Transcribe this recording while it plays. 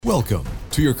Welcome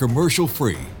to your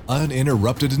commercial-free,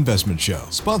 uninterrupted investment show,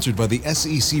 sponsored by the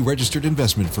SEC-registered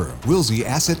investment firm, Wilsey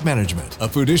Asset Management, a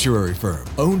fiduciary firm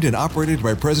owned and operated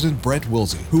by President Brent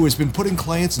Wilsey, who has been putting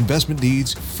clients' investment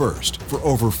needs first for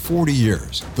over 40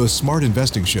 years. The Smart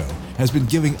Investing Show has been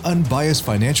giving unbiased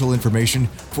financial information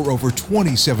for over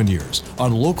 27 years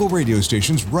on local radio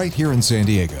stations right here in San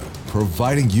Diego,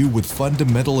 providing you with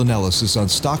fundamental analysis on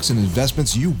stocks and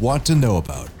investments you want to know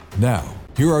about. Now,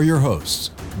 here are your hosts,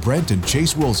 Brent and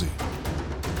Chase Wilsey.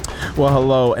 Well,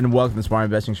 hello and welcome to the Smart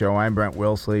Investing Show. I'm Brent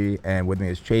Wilsey, and with me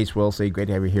is Chase Wilsey. Great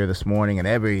to have you here this morning and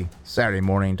every Saturday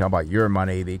morning talking about your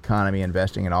money, the economy,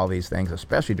 investing, and all these things,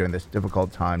 especially during this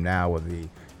difficult time now with the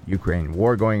Ukraine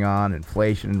war going on,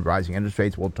 inflation, rising interest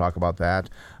rates. We'll talk about that.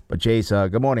 But Chase,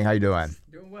 good morning. How you doing?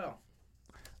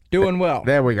 Doing well.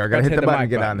 There we go. Got to hit the button and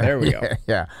get on there. There we go.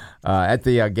 Yeah. At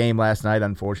the game last night,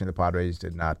 unfortunately, the Padres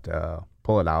did not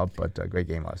pull it out, but a great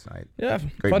game last night. Yeah,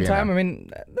 fun time. I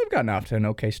mean, they've gotten off to an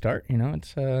okay start. You know,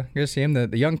 it's good to see him.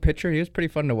 The young pitcher, he was pretty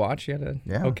fun to watch. He had an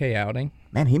okay outing.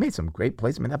 Man, he made some great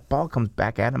plays. I mean, that ball comes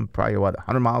back at him probably,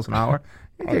 100 miles an hour?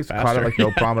 He takes caught it like no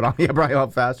problem at all. Yeah, probably a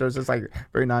lot faster. It's just like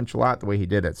very nonchalant the way he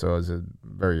did it. So it was a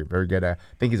very, very good. I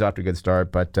think he's off to a good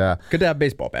start. But good to have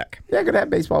baseball back. Yeah, good to have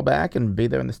baseball back and be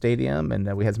there in the stadium.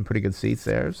 And we had some pretty good seats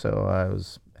there. So I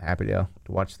was happy to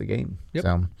watch the game. Yep.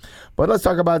 So, but let's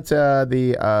talk about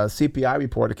the CPI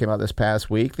report that came out this past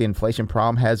week. The inflation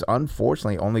problem has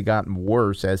unfortunately only gotten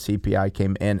worse as CPI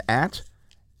came in at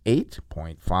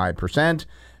 8.5%.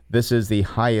 This is the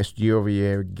highest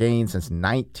year-over-year gain since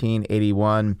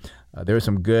 1981. There's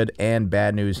some good and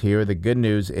bad news here. The good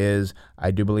news is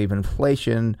I do believe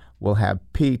inflation will have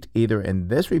peaked either in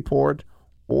this report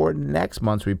or next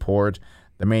month's report.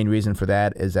 The main reason for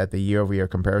that is that the year-over-year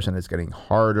comparison is getting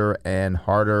harder and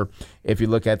harder. If you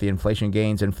look at the inflation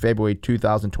gains in February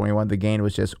 2021, the gain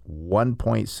was just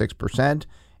 1.6%,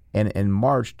 and in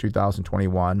March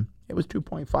 2021, it was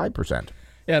 2.5%.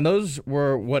 Yeah, and those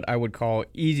were what I would call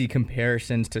easy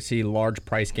comparisons to see large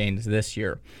price gains this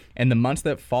year. And the months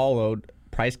that followed,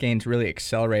 price gains really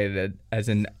accelerated, as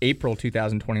in April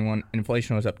 2021,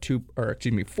 inflation was up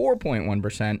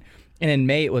 4.1%, and in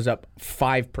May it was up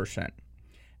 5%.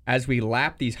 As we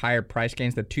lap these higher price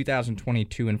gains, the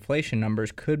 2022 inflation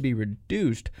numbers could be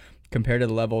reduced compared to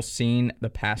the levels seen the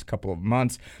past couple of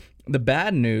months. The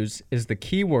bad news is the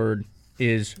key word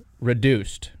is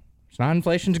reduced. It's not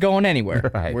inflation's going anywhere.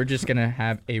 Right. We're just going to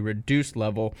have a reduced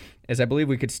level, as I believe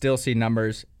we could still see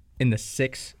numbers in the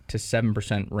 6 to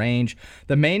 7% range.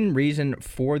 The main reason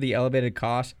for the elevated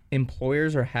costs,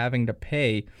 employers are having to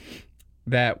pay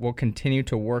that will continue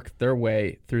to work their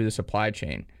way through the supply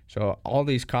chain. So all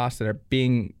these costs that are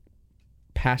being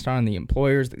passed on to the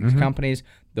employers, these companies,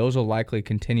 those will likely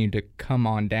continue to come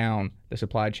on down the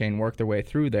supply chain, work their way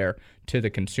through there to the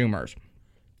consumers.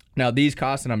 Now, these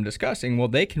costs that I'm discussing, well,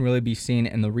 they can really be seen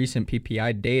in the recent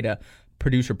PPI data,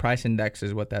 Producer Price Index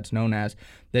is what that's known as,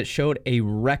 that showed a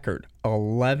record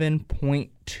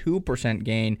 11.2%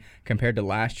 gain compared to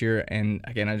last year. And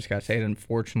again, I just got to say that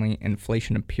unfortunately,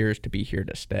 inflation appears to be here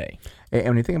to stay. And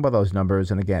when you think about those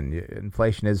numbers, and again,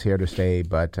 inflation is here to stay,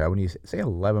 but when you say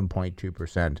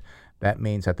 11.2%, that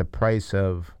means that the price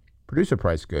of producer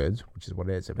price goods, which is what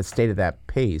it is, if it stayed at that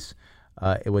pace,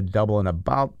 it would double in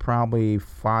about probably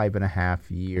 5.5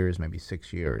 years, maybe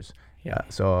 6 years. Yeah.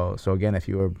 So again, if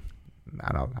you were,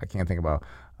 I don't know, I can't think about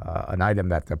an item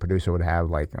that the producer would have,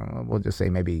 like we'll just say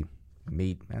maybe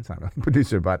meat. That's not really a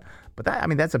producer, but that, I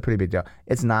mean, that's a pretty big deal.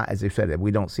 It's not, as you said,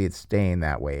 we don't see it staying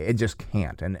that way. It just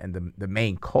can't. And the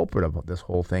main culprit of this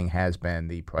whole thing has been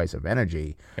the price of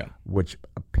energy, which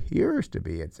appears to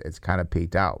be it's kind of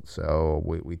peaked out. So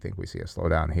we think we see a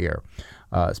slowdown here.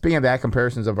 Speaking of that,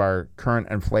 comparisons of our current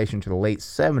inflation to the late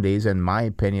 70s, in my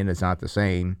opinion, is not the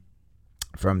same.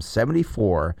 From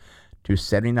 74 to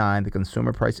 79, the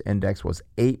consumer price index was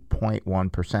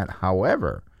 8.1%.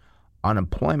 However,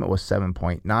 unemployment was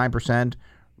 7.9%.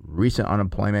 Recent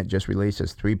unemployment just released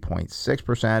is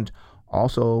 3.6%.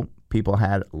 Also, people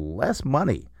had less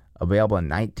money available in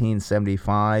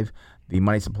 1975. The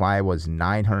money supply was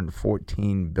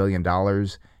 $914 billion,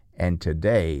 and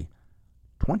today,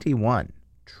 $21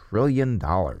 trillion.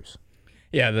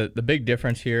 Yeah, the big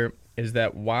difference here is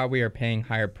that while we are paying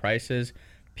higher prices,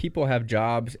 people have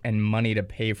jobs and money to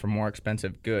pay for more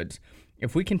expensive goods.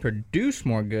 If we can produce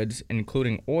more goods,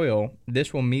 including oil,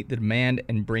 this will meet the demand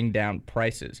and bring down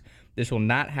prices. This will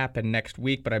not happen next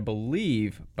week, but I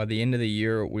believe by the end of the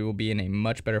year, we will be in a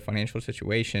much better financial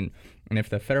situation. And if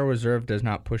the Federal Reserve does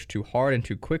not push too hard and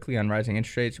too quickly on rising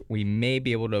interest rates, we may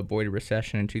be able to avoid a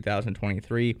recession in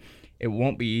 2023. It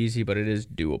won't be easy, but it is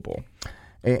doable.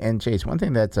 And Chase, one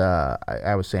thing that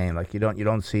I was saying, like you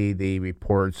don't see the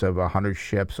reports of 100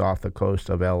 ships off the coast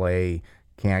of L.A.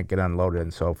 can't get unloaded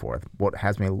and so forth. What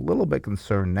has me a little bit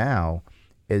concerned now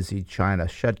is the China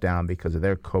shutdown because of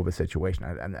their COVID situation,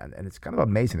 and it's kind of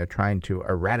amazing. They're trying to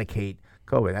eradicate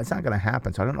COVID. That's not going to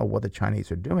happen. So I don't know what the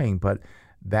Chinese are doing, but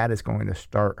that is going to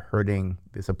start hurting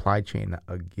the supply chain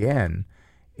again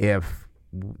if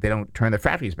they don't turn their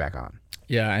factories back on.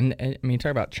 Yeah, and I mean, you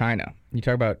talk about China. You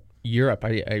talk about Europe.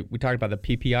 We talked about the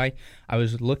PPI. I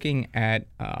was looking at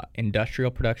industrial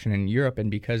production in Europe,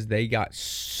 and because they got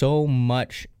so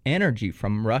much energy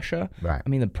from Russia, right. I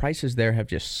mean, the prices there have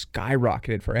just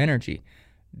skyrocketed for energy.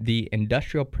 The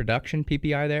industrial production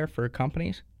PPI there for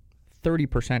companies,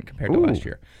 30% compared to last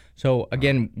year. So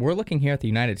again, we're looking here at the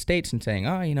United States and saying,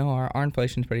 oh, our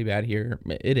inflation's pretty bad here.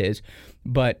 It is,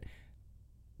 but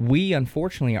we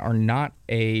unfortunately are not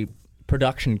a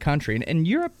production country, and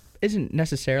Europe isn't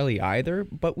necessarily either,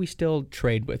 but we still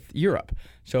trade with Europe.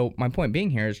 So my point being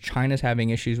here is China's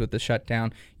having issues with the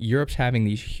shutdown. Europe's having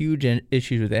these huge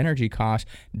issues with energy costs.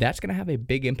 That's going to have a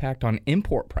big impact on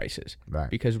import prices, right?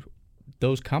 Because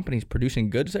those companies producing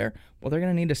goods there, well, they're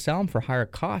going to need to sell them for higher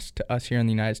costs to us here in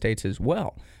the United States as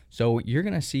well. So you're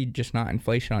going to see just not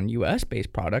inflation on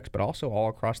U.S.-based products, but also all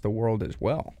across the world as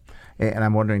well. And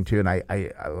I'm wondering too, and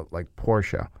I like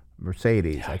Porsche,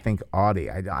 Mercedes, I think Audi.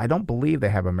 I don't believe they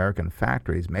have American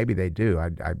factories. Maybe they do. I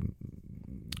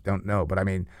don't know. But I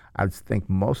mean, I think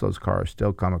most of those cars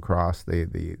still come across the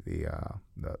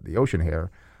ocean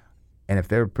here. And if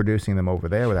they're producing them over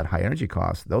there with that high energy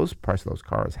cost, those parts of those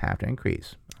cars have to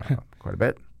increase quite a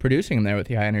bit. Producing them there with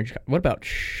the high energy. What about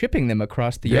shipping them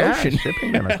across the ocean?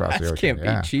 Shipping them across the ocean. Can't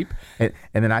be cheap. And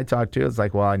then I talked to, it's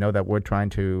like, well, I know that we're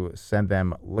trying to send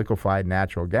them liquefied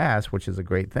natural gas, which is a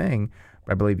great thing.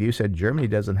 But I believe you said Germany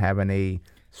doesn't have any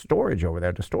storage over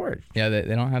there to storage. Yeah, they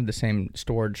don't have the same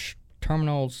storage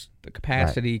terminals, the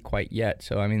capacity quite yet.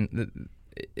 So, I mean,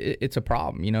 it's a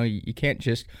problem. You can't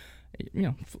just,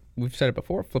 we've said it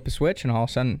before, flip a switch and all of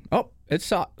a sudden,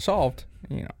 it's solved.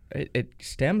 It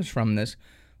stems from this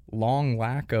long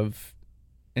lack of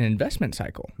an investment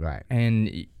cycle. Right.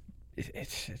 And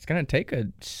it's going to take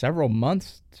several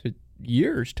months to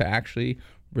years to actually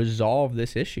resolve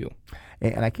this issue.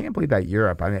 And I can't believe that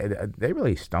Europe, I mean, they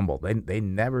really stumbled. They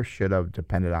never should have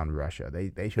depended on Russia.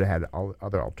 They should have had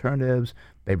other alternatives.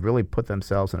 They've really put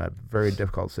themselves in a very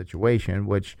difficult situation,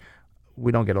 which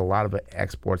we don't get a lot of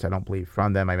exports, I don't believe,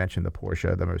 from them. I mentioned the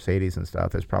Porsche, the Mercedes and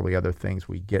stuff. There's probably other things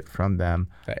we get from them.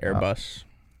 The Airbus.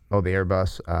 The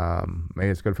Airbus. Maybe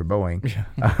it's good for Boeing.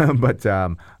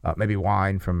 But maybe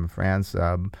wine from France.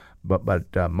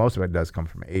 But most of it does come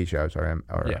from Asia, as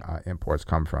our imports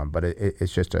come from. But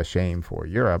it's just a shame for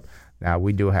Europe. Now,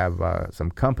 we do have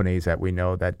some companies that we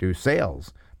know that do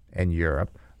sales in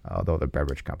Europe, although they're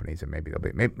beverage companies, and maybe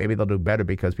they'll do better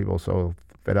because people are so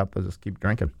fed up they'll just keep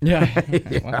drinking. Yeah,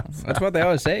 well, that's what they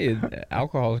always say.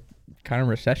 Alcohol is kind of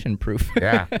recession-proof.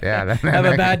 Yeah. Have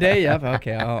a bad day? Yep.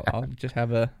 Okay, I'll just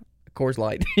have a Coors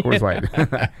Light. Coors Light.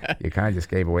 You kind of just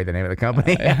gave away the name of the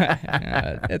company.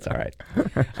 It's all right.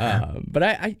 But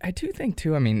I do think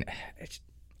too. I mean,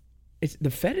 it's the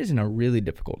Fed is in a really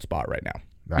difficult spot right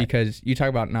now because you talk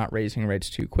about not raising rates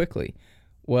too quickly.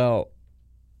 Well,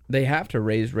 they have to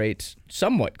raise rates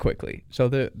somewhat quickly. So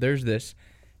there's this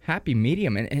happy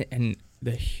medium, and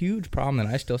the huge problem that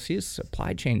I still see is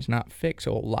supply chain's not fixed.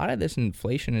 So a lot of this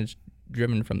inflation is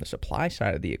driven from the supply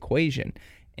side of the equation,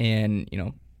 and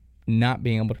not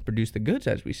being able to produce the goods,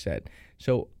 as we said.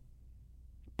 So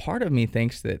part of me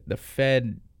thinks that the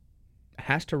Fed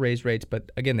has to raise rates,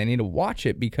 but again, they need to watch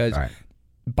it because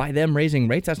by them raising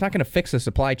rates, that's not going to fix the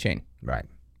supply chain. Right.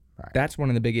 That's one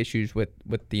of the big issues with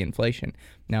the inflation.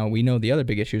 Now, we know the other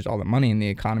big issue is all the money in the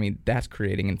economy. That's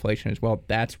creating inflation as well.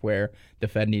 That's where the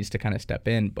Fed needs to kind of step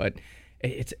in. But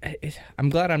I'm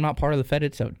glad I'm not part of the Fed.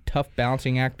 It's a tough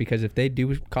balancing act because if they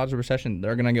do cause a recession,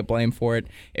 they're going to get blamed for it.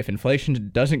 If inflation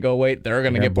doesn't go away, they're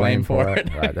going to get blamed for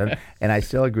it. Right. And I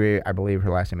still agree. I believe her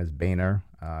last name is Boehner.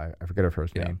 I forget her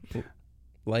first name.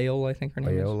 Lael, I think her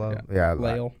name is. Yeah.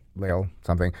 Lael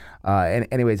something. And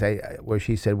anyways, where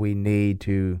she said we need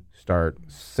to start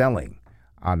selling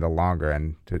on the longer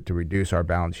end to reduce our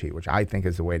balance sheet, which I think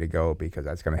is the way to go because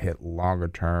that's going to hit longer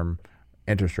term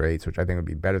interest rates, which I think would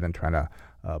be better than trying to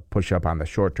push up on the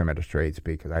short-term interest rates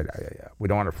because we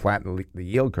don't want to flatten the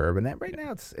yield curve. And that right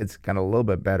now it's kind of a little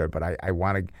bit better, but I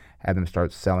want to have them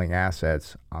start selling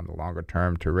assets on the longer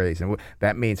term to raise. And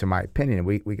that means, in my opinion,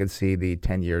 we could see the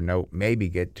 10-year note maybe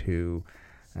get to,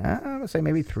 let's say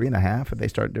maybe 3.5 if they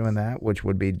start doing that, which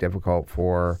would be difficult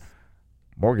for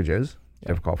mortgages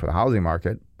difficult for the housing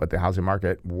market, but the housing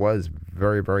market was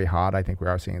very, very hot. I think we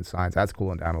are seeing signs that's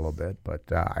cooling down a little bit, but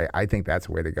I think that's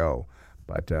the way to go.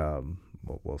 But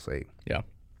we'll see. Yeah.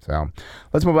 So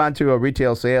let's move on to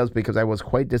retail sales, because I was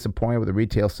quite disappointed with the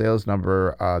retail sales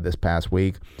number this past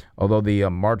week. Although the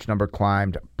March number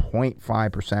climbed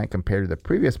 0.5% compared to the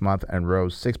previous month and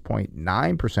rose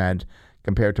 6.9%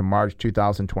 compared to March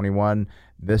 2021,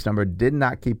 this number did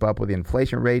not keep up with the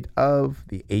inflation rate of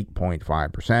the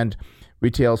 8.5%.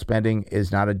 Retail spending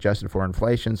is not adjusted for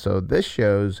inflation, so this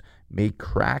shows me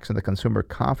cracks in the consumer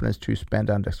confidence to spend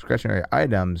on discretionary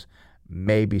items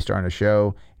may be starting to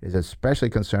show. It is especially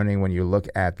concerning when you look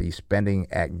at the spending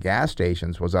at gas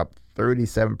stations was up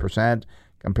 37%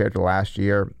 compared to last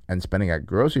year, and spending at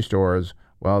grocery stores,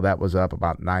 well, that was up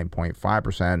about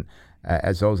 9.5%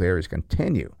 as those areas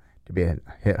continue to be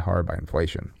hit hard by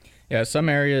inflation. Yeah, some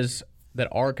areas that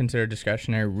are considered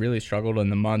discretionary really struggled in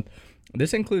the month.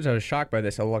 This includes, I was shocked by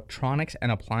this, electronics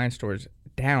and appliance stores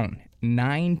down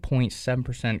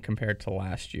 9.7% compared to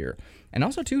last year. And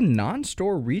also, too,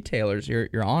 non-store retailers,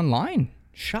 your online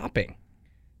shopping,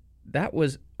 that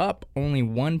was up only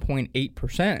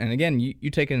 1.8%. And again, you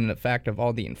take into the fact of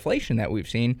all the inflation that we've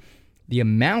seen, the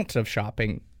amount of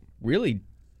shopping really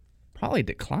probably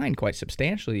declined quite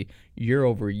substantially year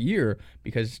over year,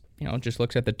 because, it just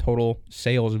looks at the total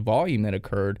sales volume that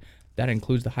occurred. That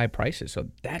includes the high prices. So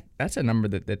that's a number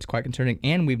that's quite concerning.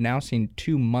 And we've now seen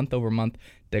 2 month-over-month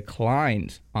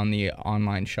declines on the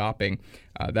online shopping.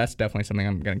 That's definitely something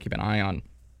I'm going to keep an eye on.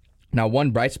 Now,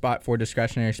 one bright spot for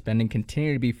discretionary spending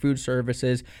continue to be food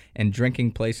services and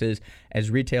drinking places,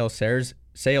 as retail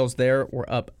sales there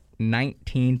were up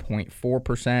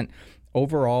 19.4%.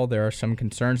 Overall, there are some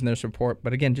concerns in this report,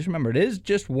 but again, just remember, it is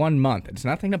just 1 month. It's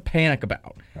nothing to panic about.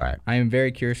 All right. I am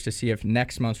very curious to see if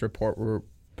next month's report will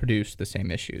produce the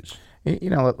same issues.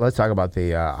 Let's talk about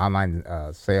the online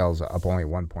sales up only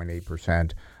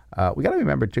 1.8%. We got to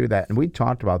remember, too, that, and we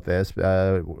talked about this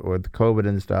with COVID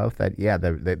and stuff, that,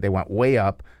 they went way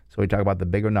up. So we talk about the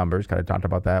bigger numbers, kind of talked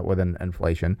about that with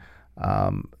inflation.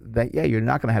 You're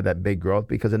not going to have that big growth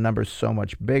because the number's so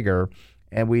much bigger.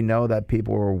 And we know that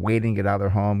people were waiting to get out of their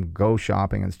home, go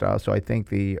shopping and stuff. So I think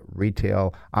the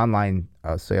retail online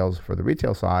sales for the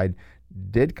retail side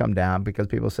did come down because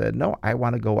people said, no, I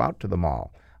want to go out to the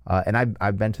mall. And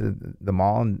I've been to the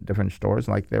mall and different stores,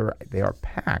 and they are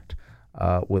packed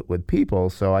with people.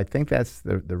 So I think that's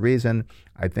the reason.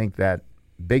 I think that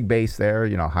big base there,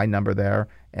 high number there,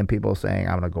 and people saying,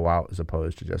 I'm going to go out as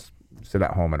opposed to just sit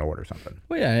at home and order something.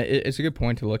 Well, yeah, it's a good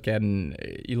point to look at. And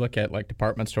you look at like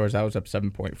department stores, that was up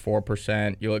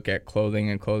 7.4%. You look at clothing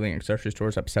and accessory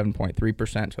stores up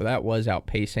 7.3%. So that was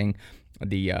outpacing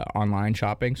the online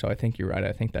shopping. So I think you're right.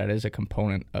 I think that is a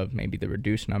component of maybe the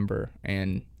reduced number.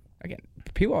 And again,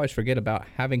 people always forget about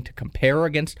having to compare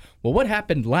against, well, what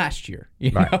happened last year?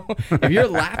 Right. If you're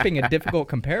lapping a difficult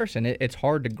comparison, it's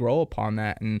hard to grow upon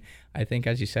that. And I think,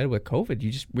 as you said, with COVID, you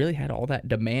just really had all that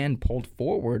demand pulled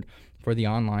forward for the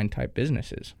online type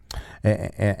businesses.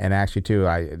 And actually, too,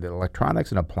 the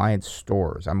electronics and appliance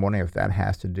stores, I'm wondering if that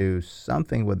has to do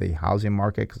something with the housing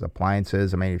market, because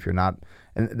appliances, if you're not,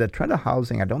 and the trend of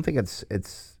housing, I don't think I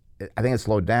think it's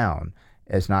slowed down.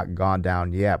 It's not gone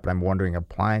down yet, but I'm wondering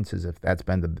appliances, if that's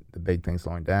been the big thing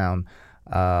slowing down.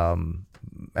 And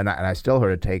I still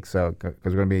heard it takes, because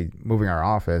we're going to be moving our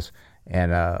office,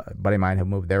 and a buddy of mine who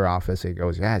moved their office, he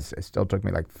goes, it still took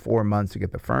me like 4 months to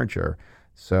get the furniture.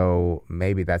 So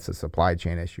maybe that's a supply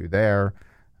chain issue there,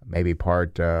 maybe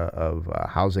part of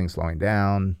housing slowing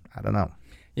down. I don't know.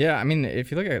 Yeah,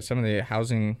 if you look at some of the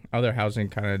other housing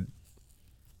kind of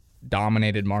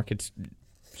dominated markets,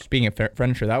 speaking of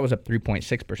furniture, that was up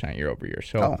 3.6% year over year.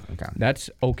 So that's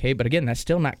okay. But again, that's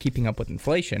still not keeping up with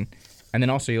inflation. And then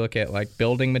also you look at like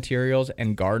building materials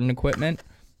and garden equipment.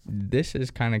 This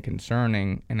is kind of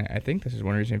concerning. And I think this is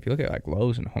one reason, if you look at like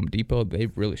Lowe's and Home Depot,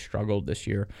 they've really struggled this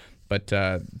year. But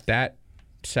that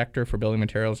sector for building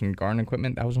materials and garden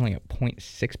equipment, that was only at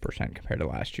 0.6% compared to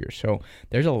last year. So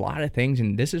there's a lot of things.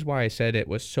 And this is why I said it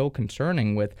was so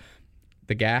concerning with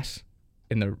the gas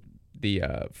and the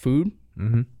food.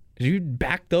 Mm-hmm. If you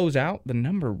back those out, the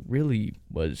number really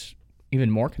was even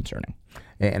more concerning.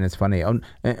 And it's funny. And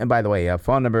by the way,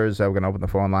 phone numbers, we're going to open the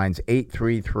phone lines,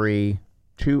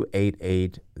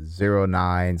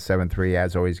 833-288-0973.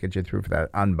 As always, get you through for that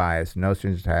unbiased, no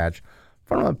strings attached,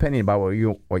 final opinion about what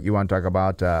you want to talk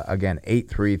about. Again,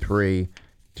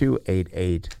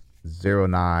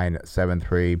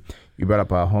 833-288-0973. You brought up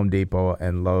Home Depot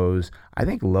and Lowe's. I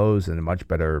think Lowe's is in a much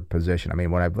better position.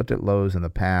 When I've looked at Lowe's in the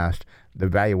past, the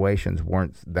valuations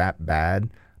weren't that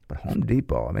bad, But Home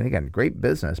Depot, I mean, again, great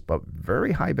business, but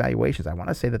very high valuations. I want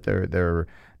to say that their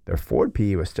forward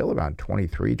PE was still around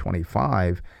 23,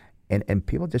 25, and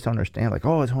people just don't understand, like,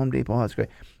 oh, it's Home Depot, oh, it's great.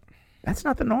 That's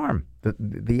not the norm.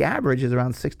 The average is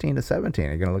around 16 to 17.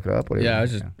 Are you going to look it up? Yeah, I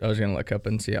was going to look up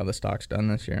and see how the stock's done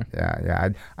this year. Yeah.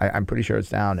 I'm pretty sure it's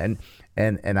down.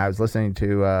 And I was listening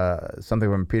to something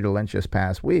from Peter Lynch this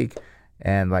past week,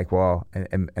 and like, well,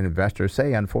 and investors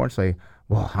say, unfortunately,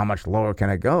 well, how much lower can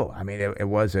it go? I mean, it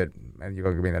was at, and you're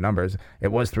going to give me the numbers,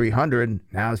 it was 300,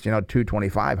 now it's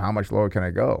 225. How much lower can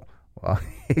it go? Well,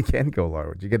 it can go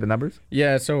lower. Did you get the numbers?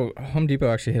 Yeah, so Home Depot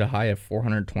actually hit a high of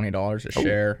 $420 a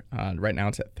share. Right now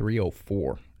it's at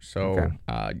 $304. So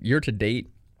year to date,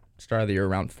 start of the year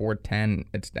around $410.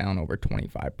 It's down over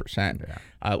 25%. Yeah.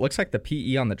 It looks like the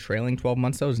PE on the trailing 12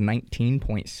 months though is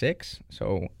 19.6.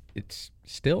 So it's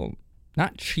still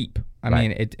not cheap. I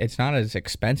mean, it's not as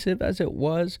expensive as it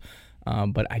was,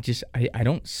 but I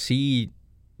don't see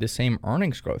the same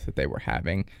earnings growth that they were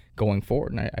having going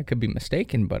forward. And I could be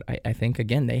mistaken, but I think,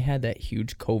 again, they had that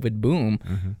huge COVID boom.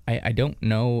 Mm-hmm. I don't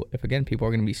know if, again, people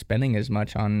are going to be spending as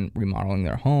much on remodeling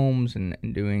their homes and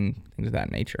doing things of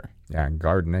that nature. Yeah, and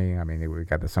gardening. I mean, we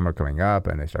got the summer coming up,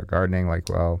 and they start gardening. Like,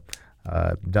 well,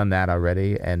 done that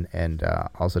already. And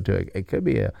also, too, it could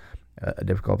be a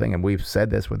difficult thing. And we've said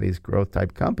this with these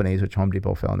growth-type companies, which Home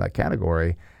Depot fell in that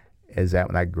category, is that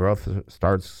when that growth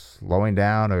starts slowing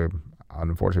down or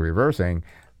unfortunately reversing,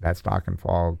 that stock can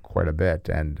fall quite a bit.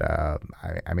 And I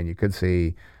mean, you could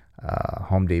see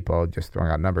Home Depot, just throwing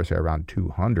out numbers here, around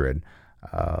 200,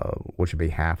 which would be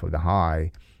half of the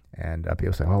high. And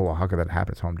people say, oh, well, how could that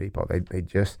happen? It's Home Depot. They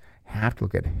just have to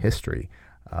look at history.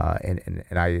 And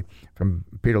I, from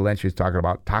Peter Lynch, he's talking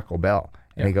about Taco Bell.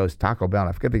 And he goes, Taco Bell, and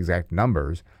I forget the exact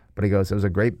numbers, but he goes, it was a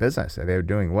great business. They were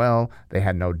doing well. They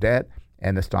had no debt,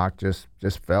 and the stock just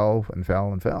fell and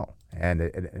fell and fell. And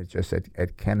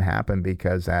it can happen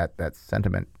because that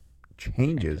sentiment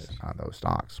changes on those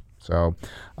stocks. So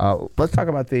let's talk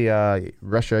about the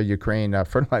Russia-Ukraine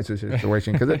fertilizer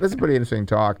situation, because this is pretty interesting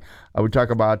talk. We talk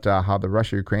about how the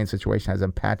Russia-Ukraine situation has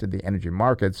impacted the energy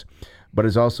markets, but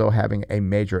is also having a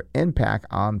major impact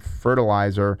on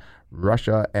fertilizer.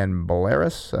 Russia and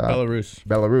Belarus,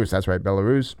 that's right,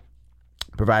 Belarus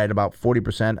provided about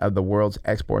 40% of the world's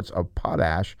exports of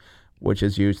potash, which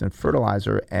is used in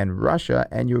fertilizer, and Russia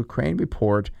and Ukraine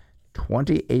report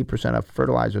 28% of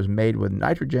fertilizers made with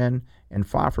nitrogen and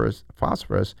phosphorus,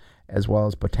 as well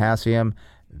as potassium.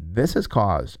 This has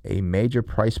caused a major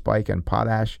price spike in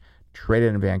potash.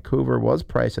 Traded in Vancouver was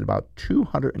priced at about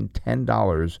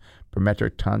 $210 per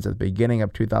metric tons at the beginning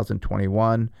of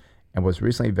 2021 and was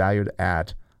recently valued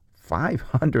at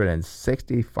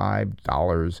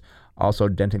 $565, also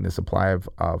denting the supply of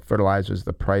fertilizers,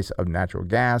 the price of natural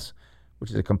gas,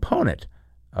 which is a component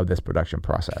of this production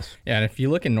process. Yeah, and if you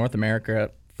look in North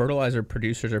America, fertilizer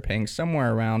producers are paying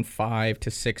somewhere around $5 to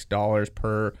 $6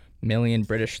 per million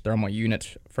British thermal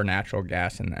units for natural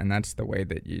gas, and that's the way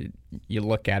that you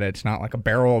look at it. It's not like a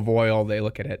barrel of oil. They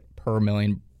look at it per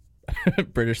million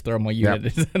British thermal unit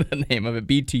is the name of it.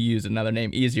 BTU is another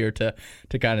name, easier to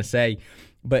kind of say.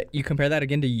 But you compare that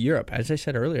again to Europe. As I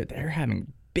said earlier, they're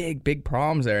having big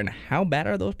problems there. And how bad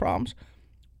are those problems?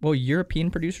 Well,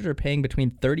 European producers are paying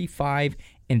between $35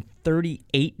 and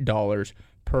 $38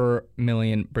 per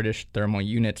million British thermal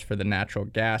units for the natural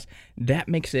gas. That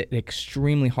makes it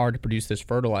extremely hard to produce this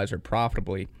fertilizer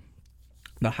profitably.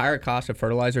 The higher cost of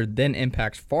fertilizer then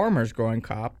impacts farmers growing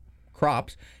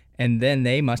crops, and then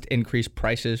they must increase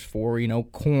prices for,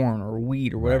 corn or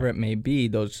wheat or whatever it may be,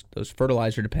 those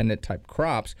fertilizer-dependent type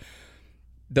crops.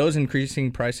 Those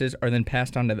increasing prices are then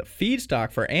passed on to the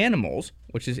feedstock for animals,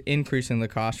 which is increasing the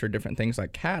cost for different things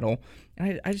like cattle.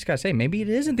 And I just got to say, maybe it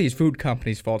isn't these food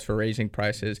companies' faults for raising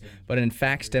prices, but in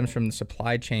fact stems from the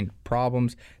supply chain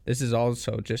problems. This is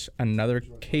also just another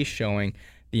case showing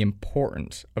the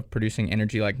importance of producing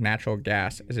energy like natural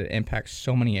gas, as it impacts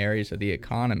so many areas of the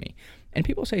economy. And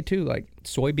people say, too, like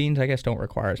soybeans, I guess, don't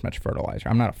require as much fertilizer.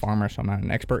 I'm not a farmer, so I'm not an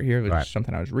expert here. It was just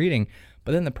something I was reading.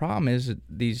 But then the problem is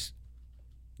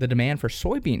the demand for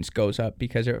soybeans goes up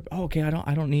because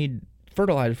I don't need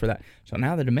fertilizer for that. So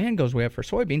now the demand goes way up for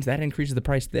soybeans. That increases the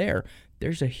price there.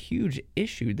 There's a huge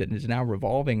issue that is now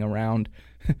revolving around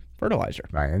fertilizer.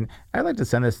 Right. And I'd like to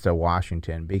send this to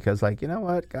Washington because, you know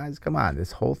what, guys, come on.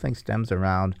 This whole thing stems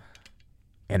around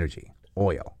energy,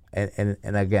 oil. And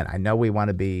again, I know we want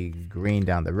to be green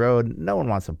down the road. No one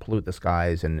wants to pollute the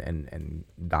skies and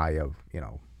die of,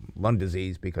 lung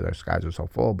disease because our skies are so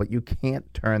full. But you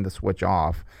can't turn the switch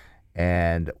off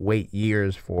and wait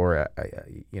years for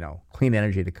clean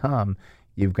energy to come.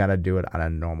 you've got to do it on a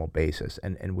normal basis.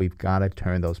 And we've got to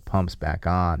turn those pumps back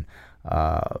on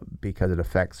because it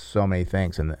affects so many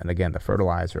things. And again, the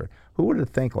fertilizer, who would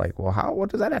think like, well, what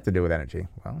does that have to do with energy?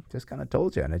 Well, just kind of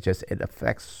told you. And it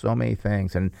affects so many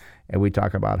things. And we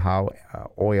talk about how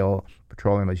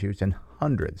petroleum is used in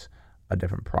hundreds of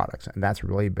different products. And that's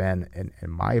really been, in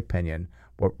my opinion,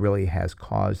 what really has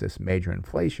caused this major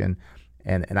inflation.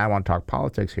 And I want to talk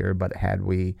politics here, but had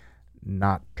we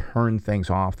not turned things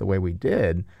off the way we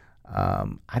did,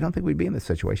 I don't think we'd be in this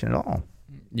situation at all.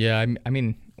 Yeah, I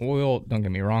mean, oil, don't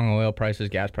get me wrong, oil prices,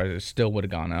 gas prices still would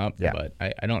have gone up, but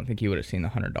I don't think you would have seen the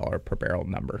 $100 per barrel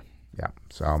number. Yeah,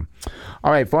 so,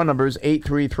 all right, phone number is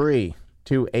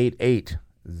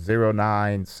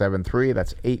 833-288-0973.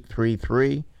 That's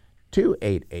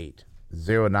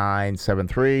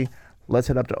 833-288-0973. Let's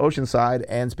head up to Oceanside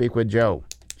and speak with Joe.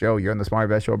 Joe, you're on the Smart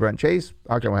Invest Show. Brent Chase,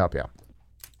 how can we help you?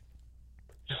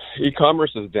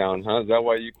 E-commerce is down, huh? Is that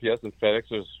why UPS and FedEx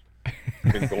has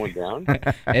been going down?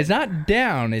 It's not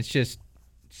down. It's just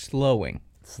slowing.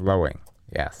 Slowing,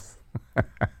 yes.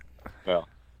 Well,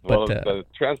 But, the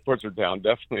transports are down,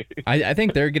 definitely. I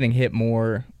think they're getting hit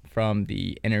more from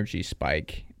the energy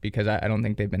spike because I don't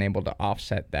think they've been able to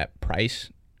offset that price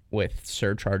with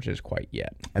surcharges quite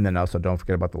yet. And then also don't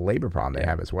forget about the labor problem they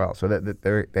have as well. So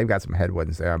they've got some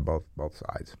headwinds there on both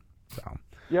sides. So.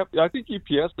 Yep, I think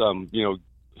UPS,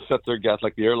 sets their gas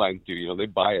like the airlines do. They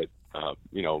buy it,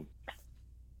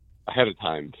 ahead of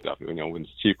time and stuff. When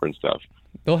it's cheaper and stuff.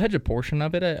 They'll hedge a portion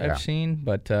of it. I've seen,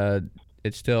 but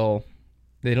it's still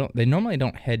they normally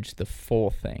don't hedge the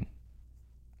full thing.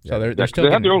 So they're still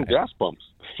they have their own gas pumps.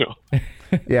 But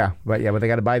they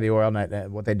got to buy the oil.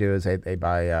 And what they do is they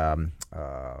buy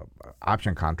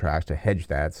option contracts to hedge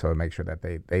that, so make sure that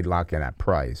they lock in that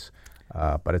price.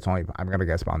 But it's only, I'm going to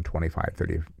guess, about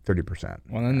 25-30%.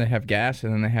 Well, then they have gas,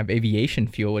 and then they have aviation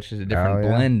fuel, which is a different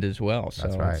blend as well. So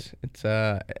that's right. It's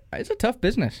a tough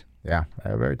business. Yeah,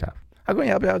 very tough. How can we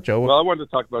help you out, Joe? Well, I wanted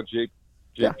to talk about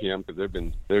JPM because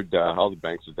they're down. All the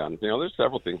banks are down. There's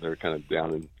several things that are kind of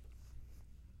down,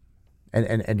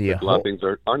 and do you a lot of things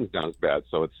aren't down as bad.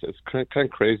 So it's kind of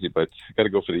crazy, but you got to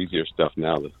go for the easier stuff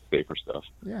now, the safer stuff.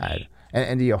 Yeah,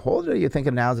 and do you hold it? Or are you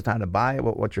thinking now's the time to buy it?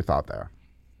 What's your thought there?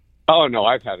 Oh no,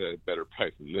 I've had a better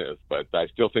price than this, but I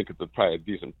still think it's probably a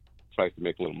decent price to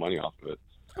make a little money off of it.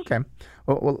 Okay.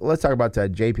 Well, let's talk about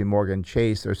J.P. Morgan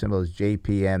Chase. Their symbol is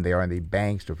JPM. They are in the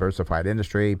banks diversified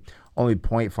industry. Only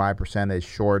 0.5% is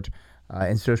short.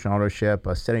 Institutional ownership,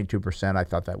 72%. I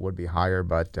thought that would be higher,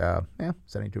 but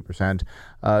 72%.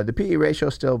 The PE ratio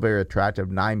is still very attractive,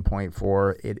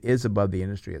 9.4. It is above the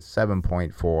industry at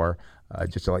 7.4.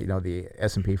 Just to let you know, the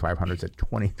S&P 500 is at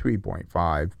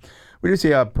 23.5. We do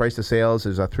see price to sales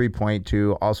is a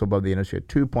 3.2, also above the industry at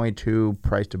 2.2.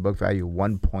 Price to book value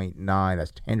 1.9.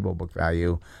 That's tangible book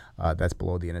value. That's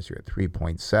below the industry at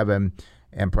 3.7.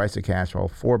 And price to cash flow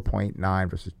 4.9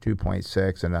 versus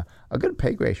 2.6. And a good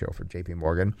pay ratio for JP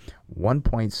Morgan,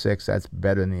 1.6. That's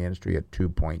better than the industry at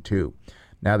 2.2.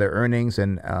 Now their earnings,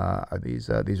 and these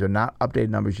are not updated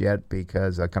numbers yet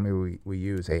because the company we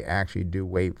use, they actually do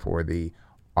wait for the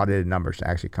audited numbers to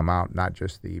actually come out, not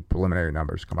just the preliminary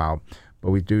numbers come out.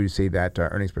 But we do see that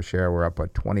earnings per share were up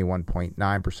at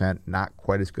 21.9%, not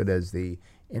quite as good as the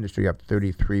industry, up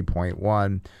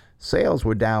 33.1%. Sales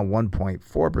were down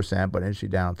 1.4%, but industry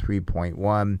down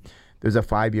 3.1%. There's a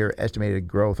 5-year estimated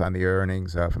growth on the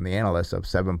earnings from the analysts of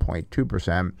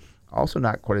 7.2%. Also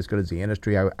not quite as good as the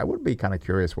industry. I would be kind of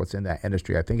curious what's in that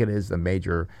industry. I think it is the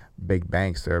major big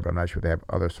banks there, but I'm not sure if they have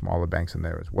other smaller banks in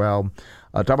there as well.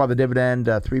 Talk about the dividend,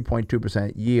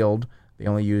 3.2% yield. They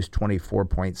only use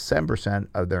 24.7%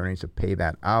 of their earnings to pay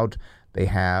that out. They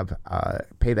have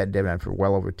paid that dividend for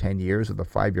well over 10 years with a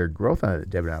 5-year growth on the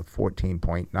dividend of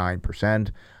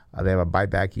 14.9%. They have a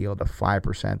buyback yield of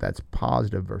 5%. That's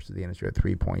positive versus the industry at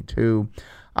 3.2%.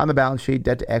 On the balance sheet,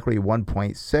 debt to equity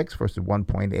 1.6 versus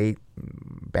 1.8.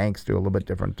 Banks do a little bit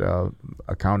different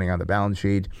accounting on the balance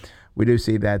sheet. We do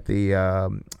see that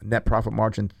the net profit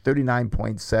margin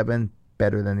 39.7,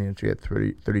 better than the industry at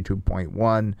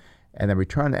 32.1, and the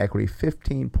return to equity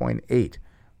 15.8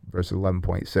 versus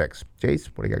 11.6. Chase,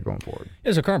 what do you got going forward?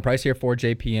 There's a current price here for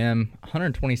JPM,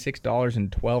 $126.12.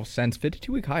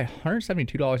 52-week high,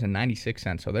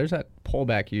 $172.96. So there's that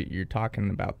pullback you're talking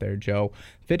about there, Joe.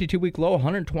 52-week low,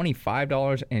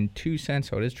 $125.02.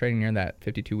 So it is trading near that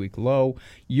 52-week low.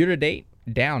 Year-to-date,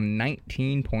 down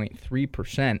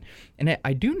 19.3%. And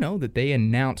I do know that they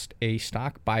announced a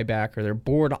stock buyback, or their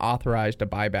board authorized a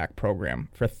buyback program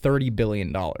for $30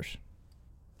 billion.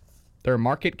 Their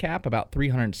market cap about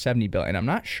 $370 billion. I'm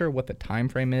not sure what the time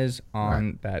frame is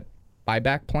on that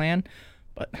buyback plan,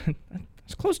 but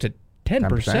it's close to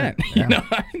 10%. 10%, You know,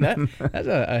 that's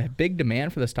a big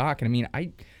demand for the stock. And I mean,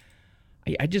 I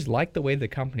just like the way the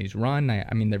company's run.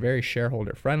 I mean, they're very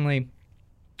shareholder friendly.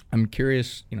 I'm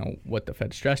curious, you know, what the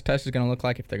Fed stress test is going to look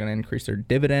like, if they're going to increase their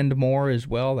dividend more as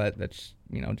well. That's,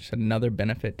 you know, just another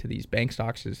benefit to these bank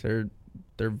stocks is they're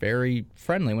very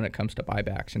friendly when it comes to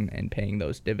buybacks and paying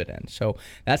those dividends. So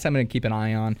that's something to keep an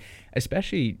eye on,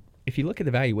 especially if you look at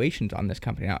the valuations on this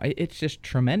company now. It's just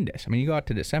tremendous. I mean, you go out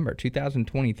to December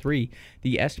 2023,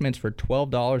 the estimates for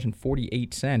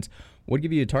 $12.48 would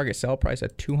give you a target sell price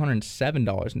of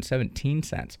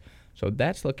 $207.17. So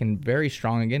that's looking very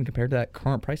strong again compared to that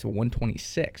current price of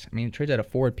 $126. I mean, it trades at a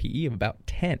forward PE of about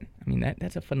 10. I mean,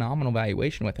 that's a phenomenal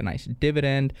valuation with a nice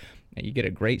dividend. You get a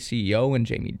great CEO in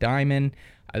Jamie Dimon.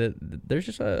 There's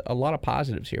just a lot of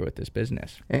positives here with this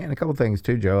business. And a couple of things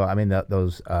too, Joe. I mean,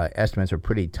 those estimates are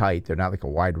pretty tight. They're not like a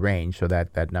wide range, so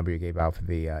that number you gave out for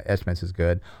the estimates is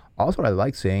good. Also, what I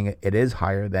like seeing, it is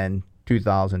higher than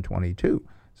 2022.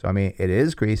 So, I mean, it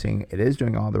is increasing. It is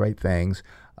doing all the right things.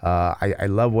 I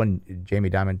love when Jamie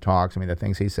Dimon talks. I mean, the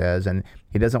things he says, and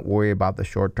he doesn't worry about the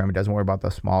short term. He doesn't worry about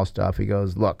the small stuff. He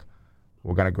goes, look,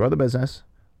 we're going to grow the business.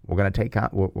 We're going to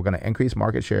we're going to increase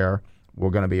market share. We're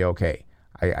going to be okay.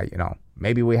 You know,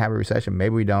 maybe we have a recession,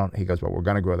 maybe we don't. He goes, but we're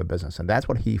going to grow the business. And that's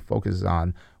what he focuses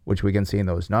on, which we can see in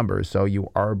those numbers. So you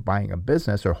are buying a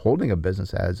business or holding a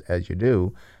business as you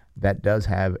do that does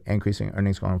have increasing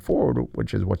earnings going forward,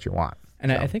 which is what you want.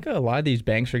 And I think a lot of these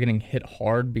banks are getting hit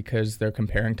hard because they're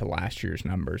comparing to last year's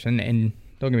numbers. And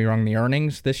don't get me wrong, the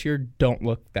earnings this year don't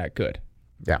look that good.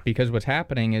 Yeah. Because what's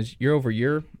happening is year over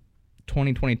year,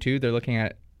 2022, they're looking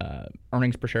at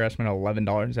earnings per share estimate of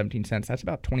 $11.17. That's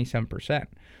about 27%.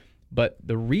 But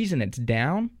the reason it's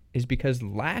down is because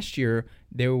last year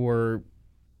they were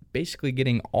basically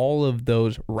getting all of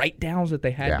those write-downs that they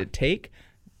had to take.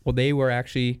 Well, they were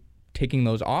actually taking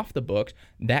those off the books.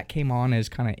 That came on as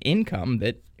kind of income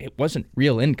that it wasn't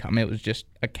real income. It was just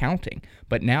accounting.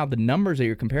 But now the numbers that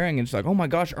you're comparing, it's like, oh my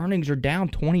gosh, earnings are down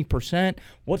 20%.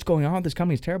 What's going on? This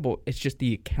company's terrible. It's just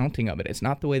the accounting of it. It's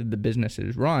not the way that the business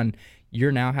is run.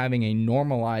 You're now having a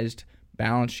normalized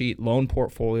balance sheet, loan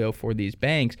portfolio for these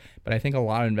banks. But I think a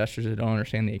lot of investors that don't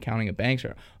understand the accounting of banks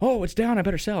are, oh, it's down, I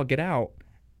better sell, get out.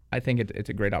 I think it's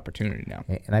a great opportunity now.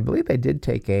 And I believe they did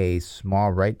take a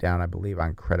small write-down, I believe,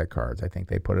 on credit cards. I think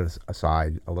they put it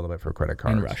aside a little bit for credit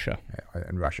cards. In Russia.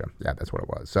 In Russia. Yeah, that's what it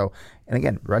was. So, and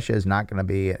again, Russia is not going to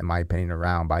be, in my opinion,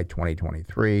 around by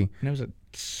 2023. And it was a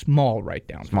small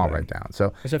write-down. Small write-down.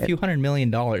 So it's a few $100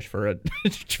 million for a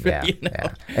trillion.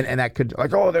 Yeah. And that could,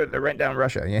 like, oh, they're writing down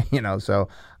Russia. You know, so,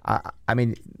 I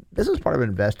mean, this is part of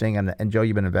investing. And Joe,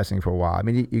 you've been investing for a while. I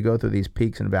mean, you go through these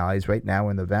peaks and valleys. Right now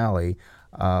in the valley,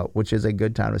 which is a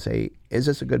good time to say, is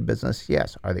this a good business?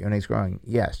 Yes. Are the earnings growing?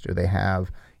 Yes. Do they have,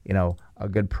 you know, a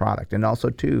good product? And also,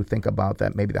 too, think about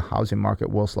that maybe the housing market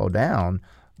will slow down,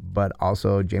 but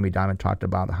also Jamie Dimon talked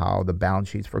about how the balance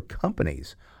sheets for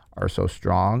companies are so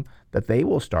strong that they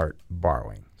will start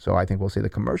borrowing. So I think we'll see the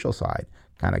commercial side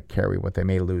kind of carry what they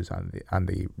may lose on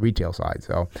the retail side.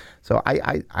 So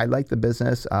I like the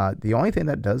business. The only thing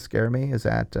that does scare me is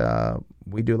that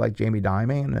we do like Jamie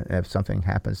Dimon, and if something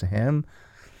happens to him,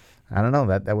 I don't know,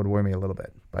 that would worry me a little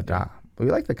bit. But we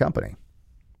like the company.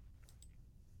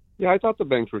 Yeah, I thought the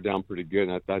banks were down pretty good.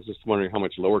 And I was just wondering how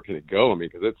much lower can it go. I mean,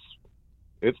 because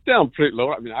it's down pretty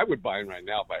low. I mean, I would buy in right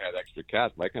now if I had extra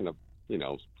cash. But I kind of, you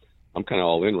know, I'm kind of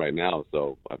all in right now,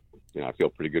 so I feel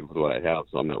pretty good with what I have,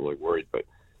 so I'm not really worried. But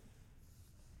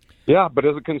yeah, but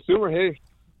as a consumer, hey,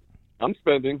 I'm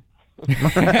spending.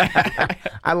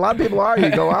 A lot of people are. You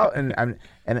go out and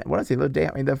what I see the other day,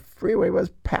 I mean, the freeway was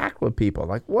packed with people.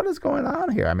 Like, what is going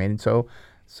on here? I mean, so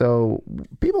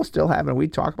people still have, and we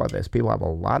talk about this. People have a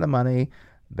lot of money.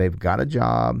 They've got a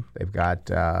job. They've got,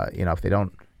 if they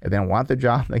don't want their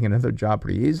job, they can get their job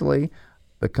pretty easily.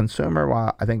 The consumer,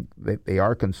 while I think they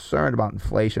are concerned about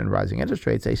inflation, rising interest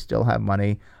rates, they still have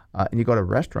money. And you go to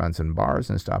restaurants and bars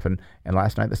and stuff. And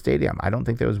last night at the stadium, I don't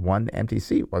think there was one empty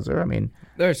seat, was there? I mean,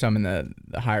 there are some in the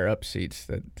higher up seats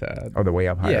that. The way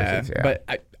up higher seats. Yeah, but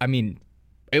I mean,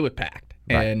 it was packed,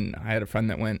 right. And I had a friend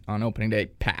that went on opening day,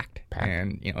 packed.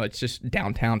 And it's just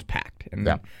downtown's packed, and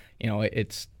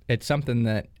it's something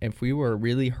that if we were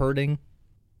really hurting,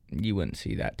 you wouldn't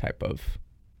see that type of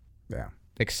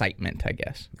excitement, I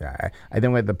guess. Yeah, I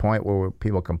think we're at the point where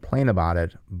people complain about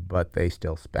it, but they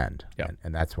still spend. Yep.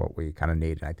 And that's what we kind of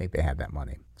need. And I think they have that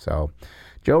money. So,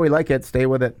 Joe, we like it. Stay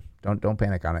with it. Don't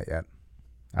panic on it yet.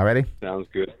 All righty? Sounds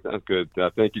good.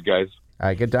 Thank you, guys. All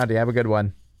right, good talking to you. Have a good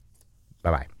one.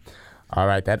 Bye-bye. All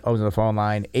right, that opens the phone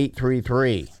line,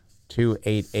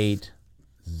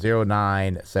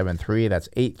 833-288-0973. That's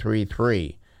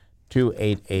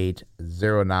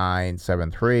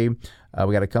 288-0973.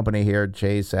 We got a company here,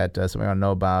 Chase, that somebody want to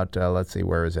know about. Let's see,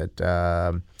 where is it?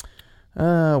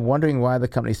 Wondering why the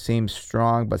company seems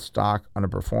strong, but stock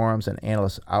underperforms and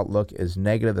analyst outlook is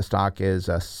negative. The stock is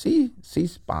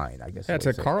C-Spine, I guess. Yeah, it's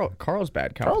a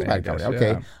Carlsbad company. Carlsbad company,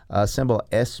 okay. Yeah. Symbol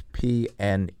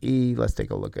SPNE. Let's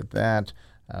take a look at that.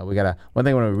 We got one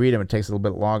thing when we read them, it takes a little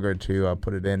bit longer to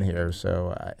put it in here.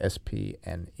 So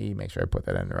SPNE, make sure I put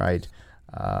that in right.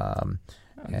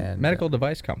 And medical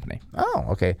device company. Oh,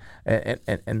 okay.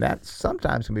 And that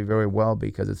sometimes can be very well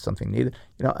because it's something needed.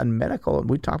 In medical,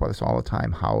 we talk about this all the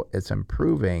time, how it's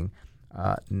improving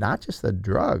not just the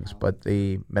drugs, but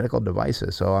the medical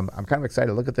devices. So I'm kind of excited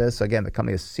to look at this. Again, the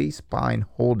company is C-Spine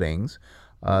Holdings.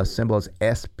 Symbol is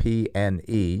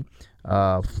SPNE.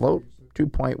 Float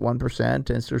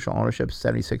 2.1%. Institutional ownership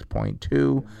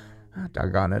 76.2%.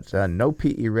 Doggone it. No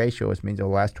PE ratio, which means over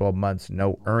the last 12 months,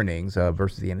 no earnings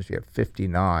versus the industry at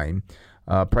 59.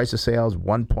 Price of sales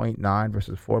 1.9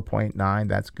 versus 4.9.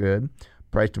 That's good.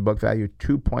 Price to book value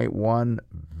 2.1.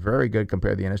 Very good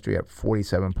compared to the industry at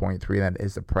 47.3. That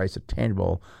is the price of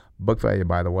tangible book value,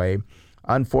 by the way.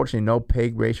 Unfortunately, no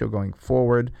PEG ratio going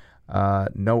forward.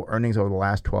 No earnings over the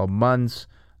last 12 months.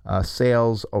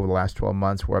 Sales over the last 12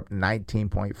 months were up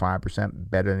 19.5%,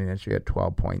 better than the industry at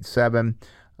 12.7.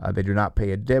 They do not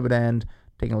pay a dividend.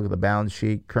 Taking a look at the balance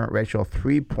sheet, current ratio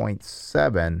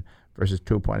 3.7 versus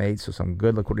 2.8, so some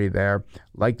good liquidity there.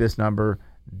 Like this number,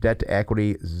 debt to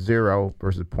equity 0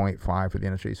 versus 0.5 for the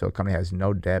industry, so the company has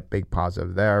no debt, big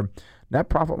positive there. Net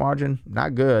profit margin,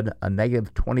 not good, a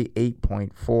negative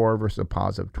 28.4 versus a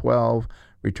positive 12.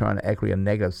 Return on equity, a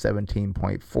negative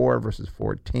 17.4 versus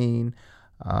 14.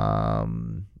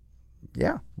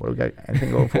 Yeah, what do we got?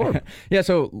 Anything going forward? Yeah,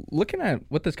 so looking at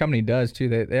what this company does too,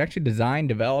 they actually design,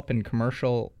 develop, and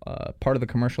commercial part of the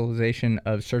commercialization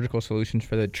of surgical solutions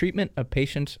for the treatment of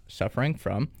patients suffering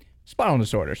from spinal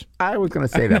disorders. I was going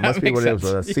to say that. Must be what it is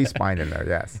with a Yeah. C-spine in there,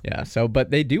 yes. Yeah, so but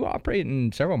they do operate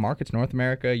in several markets: North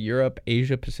America, Europe,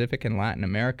 Asia Pacific, and Latin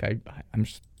America. I'm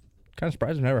just kind of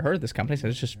surprised I've never heard of this company. So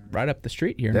it's just right up the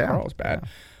street here in Carlsbad. Yeah.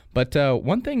 But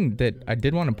one thing that I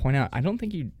did want to point out, I don't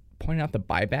think you pointed out the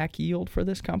buyback yield for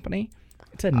this company.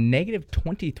 It's a negative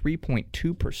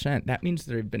 23.2%. That means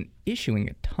they've been issuing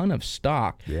a ton of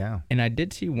stock. Yeah. And I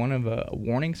did see one of a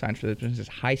warning signs for this business is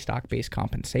high stock-based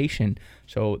compensation.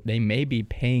 So they may be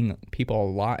paying people a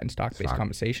lot in stock-based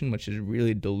compensation, which is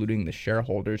really diluting the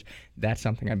shareholders. That's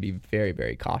something I'd be very,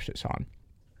 very cautious on.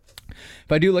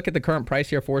 If I do look at the current price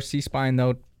here for C-Spine,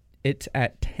 though, it's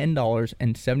at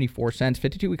 $10.74.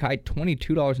 52-week high,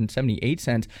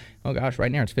 $22.78. Oh, gosh,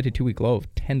 right now it's 52-week low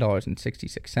of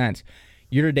 $10.66.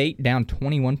 Year-to-date, down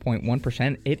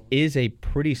 21.1%. It is a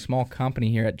pretty small company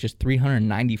here at just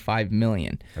 $395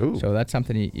 million. Ooh. So that's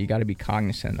something you got to be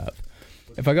cognizant of.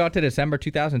 If I go out to December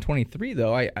 2023,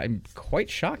 though, I'm quite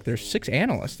shocked. There's 6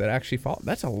 analysts that actually follow.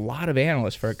 That's a lot of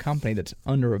analysts for a company that's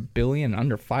under $1 billion,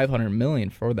 under $500 million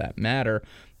for that matter.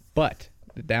 But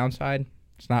the downside,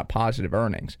 it's not positive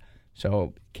earnings,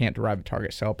 so can't derive a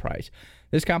target sell price.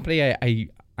 This company,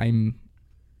 I'm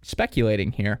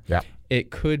speculating here. Yeah.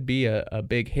 It could be a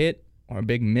big hit or a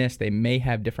big miss. They may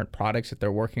have different products that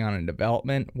they're working on in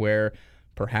development where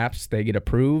perhaps they get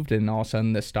approved and all of a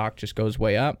sudden the stock just goes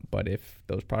way up. But if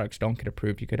those products don't get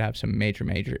approved, you could have some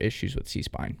major issues with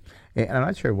C-Spine. And I'm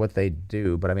not sure what they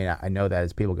do, but I mean, I know that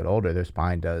as people get older, their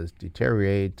spine does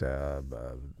deteriorate,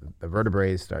 the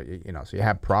vertebrae start, so you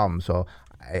have problems. So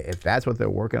if that's what they're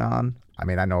working on, I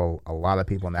mean, I know a lot of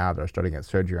people now that are starting to get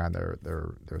surgery on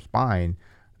their spine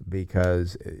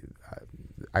because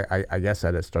I guess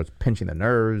that it starts pinching the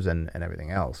nerves and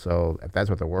everything else. So if that's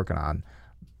what they're working on,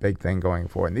 big thing going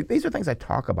forward. And these are things I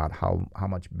talk about, how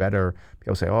much better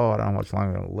people say, oh, I don't know how much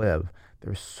longer I'm going to live.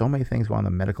 There's so many things going on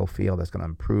in the medical field that's going to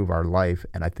improve our life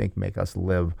and I think make us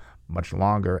live much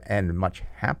longer and much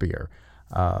happier.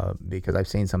 Because I've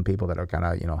seen some people that are kind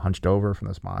of hunched over from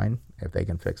the spine. If they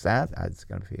can fix that, it's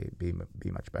going to be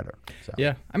much better. So.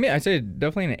 Yeah, I mean, I'd say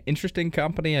definitely an interesting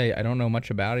company. I don't know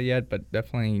much about it yet, but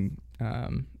definitely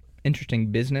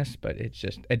interesting business. But it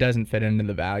doesn't fit into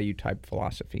the value type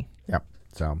philosophy. Yep.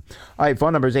 So, all right,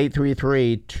 phone number is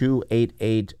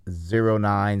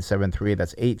 833-288-0973.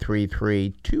 That's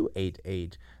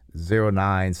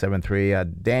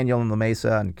 833-288-0973. Daniel in La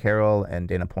Mesa and Carol and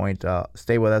Dana Point,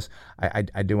 stay with us.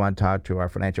 I do want to talk to our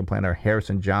financial planner,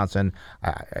 Harrison Johnson.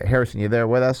 Harrison, you there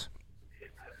with us?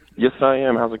 Yes, I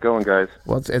am. How's it going, guys?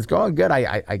 Well, it's going good.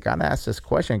 I got to ask this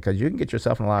question because you can get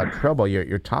yourself in a lot of trouble.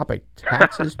 Your topic,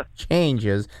 tax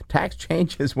changes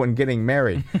when getting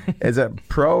married. Is it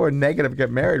pro or negative to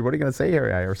get married? What are you going to say here,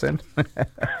 Harrison?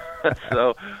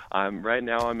 So right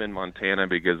now I'm in Montana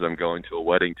because I'm going to a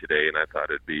wedding today, and I thought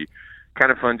it'd be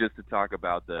kind of fun just to talk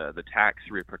about the tax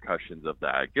repercussions of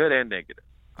that, good and negative.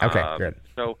 Okay, good.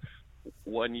 So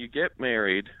when you get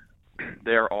married,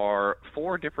 there are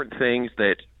 4 different things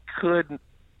that could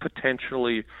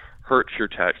potentially hurt your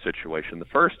tax situation. The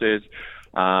first is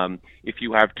if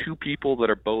you have 2 people that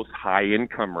are both high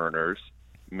income earners,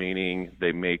 meaning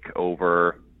they make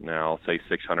over, now say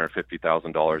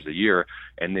 $650,000 a year,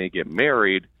 and they get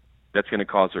married, that's going to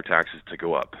cause their taxes to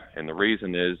go up. And the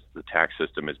reason is the tax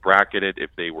system is bracketed.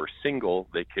 If they were single,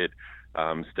 they could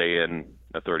stay in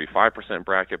a 35%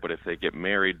 bracket, but if they get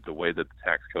married, the way that the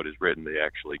tax code is written, they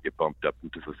actually get bumped up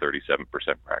into the 37%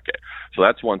 bracket. So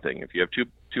that's one thing. If you have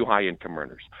two high income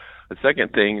earners. The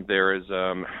second thing, there's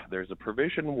a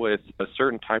provision with a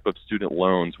certain type of student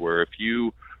loans where if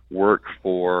you work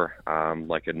for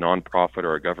like a nonprofit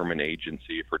or a government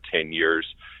agency for 10 years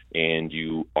and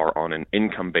you are on an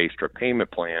income-based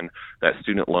repayment plan, that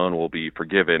student loan will be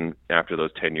forgiven after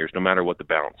those 10 years, no matter what the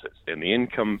balance is. And the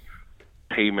income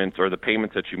payments or the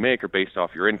payments that you make are based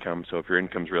off your income. So if your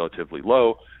income's relatively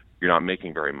low, you're not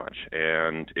making very much.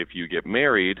 And if you get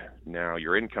married, now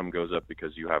your income goes up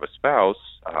because you have a spouse.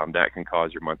 That can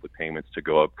cause your monthly payments to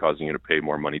go up, causing you to pay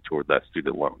more money toward that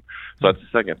student loan. So that's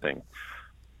the second thing.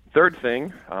 Third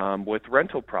thing, with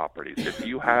rental properties, if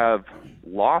you have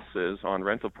losses on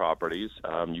rental properties,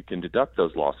 you can deduct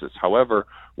those losses. However,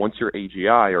 once your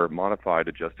AGI or modified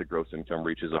adjusted gross income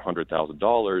reaches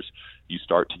 $100,000, you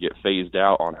start to get phased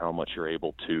out on how much you're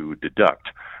able to deduct.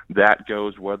 That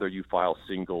goes whether you file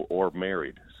single or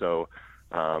married. So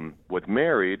with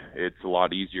married, it's a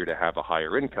lot easier to have a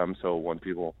higher income. So when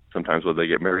people, sometimes when they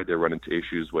get married, they run into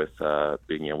issues with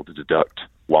being able to deduct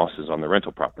losses on the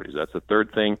rental properties. That's the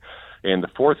third thing. And the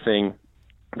fourth thing,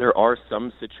 there are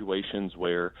some situations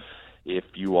where if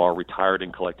you are retired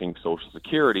and collecting Social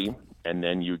Security and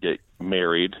then you get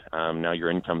married, now your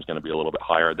income is going to be a little bit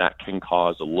higher. That can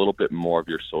cause a little bit more of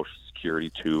your Social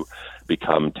Security to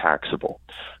become taxable.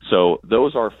 So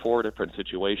those are 4 different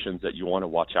situations that you want to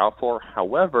watch out for.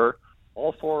 However,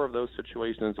 all 4 of those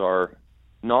situations are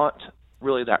not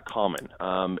really that common.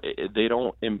 They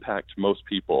don't impact most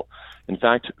people. In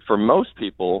fact, for most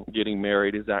people, getting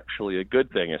married is actually a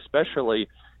good thing, especially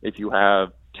if you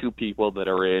have 2 people that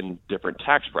are in different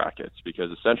tax brackets, because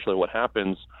essentially what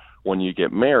happens when you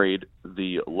get married,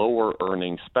 the lower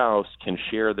earning spouse can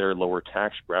share their lower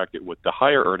tax bracket with the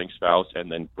higher earning spouse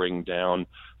and then bring down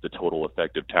the total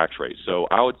effective tax rate. So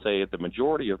I would say the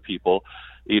majority of people,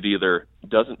 it either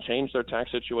doesn't change their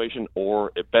tax situation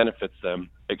or it benefits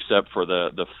them, except for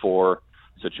the 4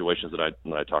 situations that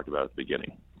I talked about at the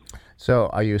beginning. So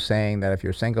are you saying that if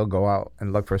you're single, go out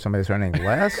and look for somebody who's earning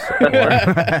less? Or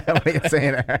what are you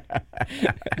saying?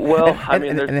 Well, I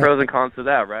mean, there's pros and cons to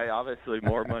that, right? Obviously,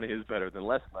 more money is better than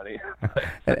less money.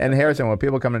 and Harrison, when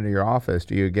people come into your office,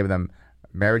 do you give them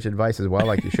marriage advice as well?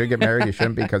 Like you should get married, you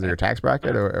shouldn't because of your tax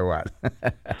bracket, or what?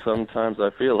 Sometimes I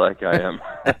feel like I am.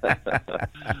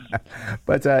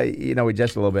 But, we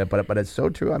just a little bit, but it's so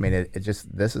true. I mean, it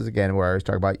just, this is again where I was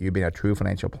talking about you being a true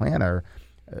financial planner.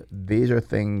 These are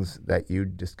things that you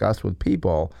discuss with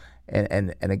people,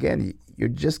 and again, you're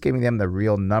just giving them the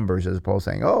real numbers as opposed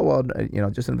to saying, oh, well,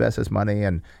 just invest this money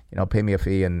and, pay me a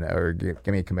fee or give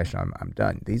me a commission. I'm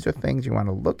done. These are things you want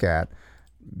to look at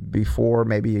before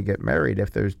maybe you get married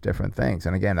if there's different things.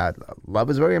 And again, love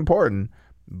is very important,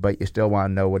 but you still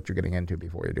want to know what you're getting into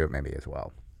before you do it maybe as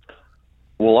well.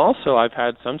 Well, also, I've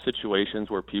had some situations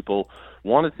where people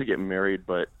wanted to get married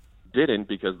but didn't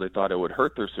because they thought it would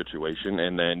hurt their situation,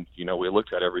 and then we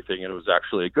looked at everything and it was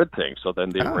actually a good thing, so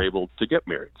then they were able to get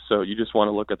married. So you just want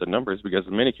to look at the numbers because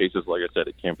in many cases, like I said,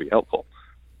 it can be helpful.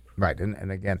 Right, and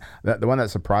again, the one that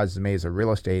surprises me is the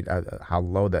real estate, how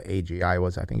low the AGI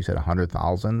was. I think you said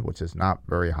 100,000, which is not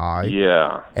very high.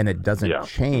 Yeah. And it doesn't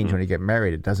change when you get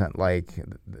married. It doesn't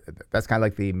that's kind of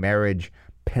like the marriage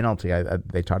penalty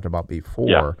they talked about before.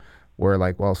 Yeah. Where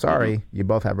well, sorry, you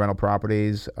both have rental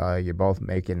properties. You're both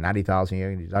making $90,000 a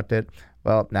year. You deduct it.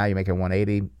 Well, now you're making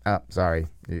 $180,000. Oh, sorry,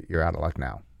 you're out of luck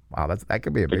now. Wow, that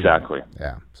could be a big one.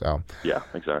 Yeah. So. Yeah,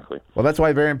 exactly. Well, that's why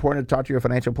it's very important to talk to your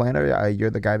financial planner.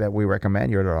 You're the guy that we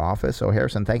recommend. You're at our office. So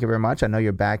Harrison, thank you very much. I know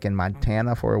you're back in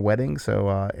Montana for a wedding, so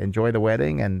enjoy the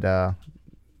wedding, and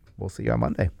we'll see you on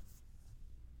Monday.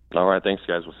 All right, thanks,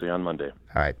 guys. We'll see you on Monday.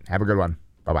 All right, have a good one.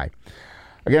 Bye bye.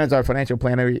 Again, it's our financial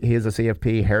planner. He is a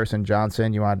CFP, Harrison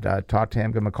Johnson. You want to talk to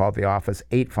him, give him a call at the office,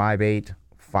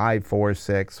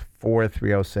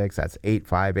 858-546-4306. That's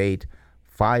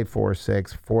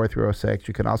 858-546-4306.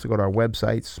 You can also go to our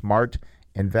website,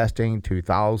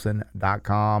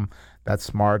 smartinvesting2000.com. That's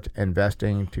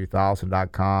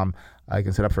smartinvesting2000.com. You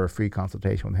can set up for a free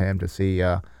consultation with him to see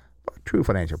what a true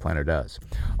financial planner does.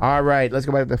 All right, let's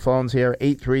go back to the phones here.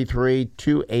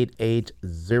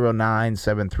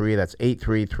 833-288-0973. That's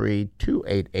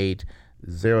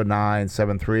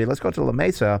 833-288-0973. Let's go to La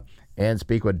Mesa and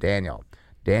speak with Daniel.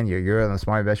 Daniel, you're on the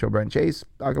Smart Investor with Brent Chase.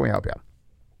 How can we help you?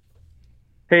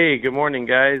 Hey, good morning,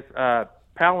 guys.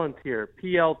 Palantir,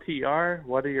 PLTR.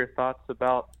 What are your thoughts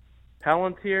about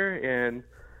Palantir, and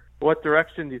what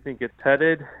direction do you think it's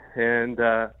headed? And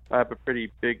I have a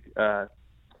pretty big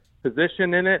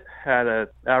position in it. Had an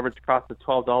average cost of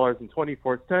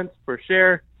 $12.24 per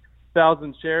share,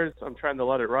 1,000 shares. I'm trying to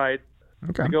let it ride.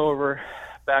 Okay. To go over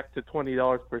back to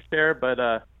 $20 per share,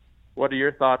 but what are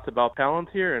your thoughts about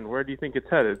Palantir, and where do you think it's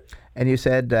headed? And you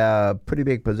said pretty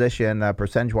big position.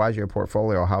 Percentage-wise, your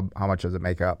portfolio, how much does it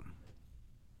make up?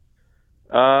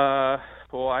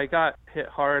 Well, I got hit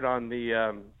hard on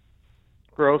the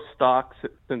growth stocks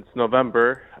since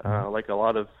November, like a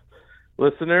lot of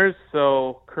listeners.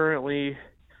 So currently,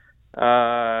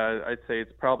 I'd say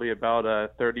it's probably about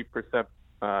a 30%.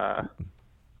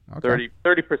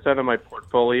 30% of my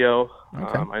portfolio.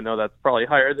 Okay. I know that's probably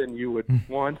higher than you would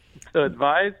want to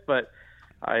advise, but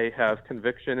I have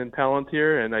conviction in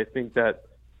Palantir, and I think that,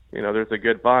 there's a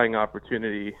good buying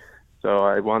opportunity. So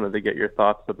I wanted to get your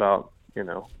thoughts about,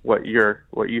 what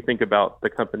you think about the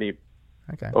company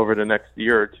over the next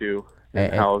year or two,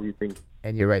 and how you think.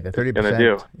 And you're right, the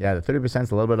 30%. Yeah, the 30%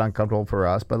 is a little bit uncomfortable for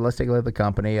us, but let's take a look at the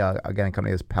company. Again, the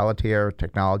company is Palantir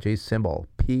Technologies, symbol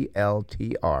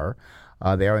PLTR.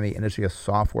 They are in the industry of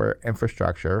software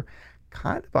infrastructure.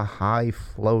 Kind of a high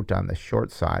float on the short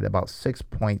side, about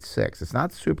 6.6. It's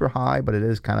not super high, but it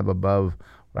is kind of above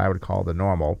what I would call the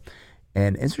normal.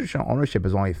 And institutional ownership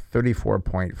is only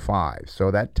 34.5.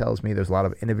 So that tells me there's a lot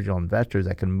of individual investors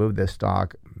that can move this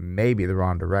stock maybe the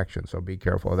wrong direction. So be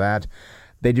careful of that.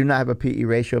 They do not have a PE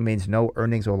ratio, means no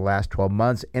earnings over the last 12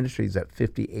 months. Industry is at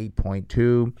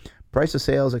 58.2. Price of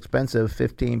sales expensive,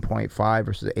 15.5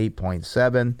 versus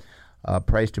 8.7.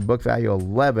 Price to book value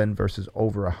 11 versus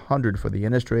over 100 for the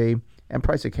industry, and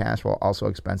price of cash flow also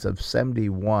expensive,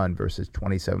 71 versus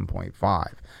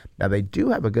 27.5. Now they do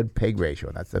have a good PEG ratio,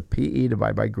 and that's the PE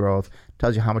divided by growth.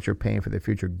 Tells you how much you're paying for the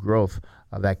future growth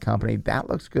of that company. That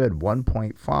looks good,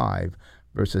 1.5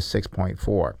 versus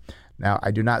 6.4. Now I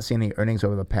do not see any earnings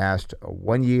over the past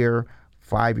 1 year.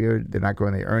 5 years, they're not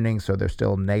growing the earnings, so they're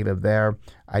still negative there.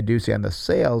 I do see on the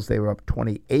sales they were up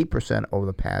 28% over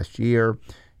the past year,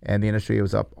 and the industry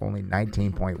was up only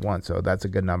 19.1, so that's a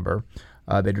good number.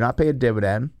 They do not pay a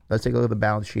dividend. Let's take a look at the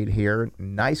balance sheet here.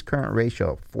 Nice current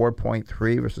ratio,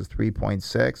 4.3 versus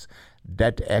 3.6.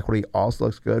 Debt to equity also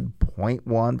looks good,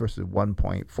 0.1 versus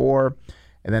 1.4.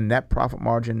 And then net profit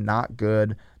margin, not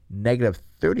good, negative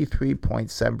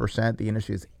 33.7%. The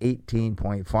industry is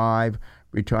 18.5.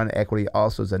 Return on equity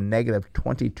also is a negative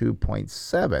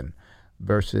 22.7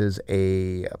 versus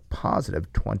a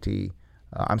positive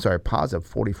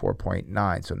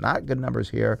 44.9. So not good numbers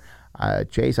here.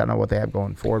 Chase, I don't know what they have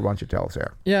going forward. Why don't you tell us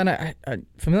here? Yeah, and I'm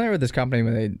familiar with this company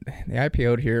when they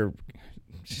IPO'd here,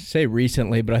 say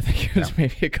recently, but I think it was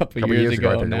maybe a couple years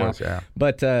ago now.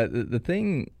 But the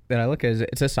thing that I look at is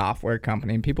it's a software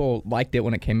company, and people liked it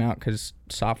when it came out because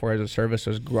software as a service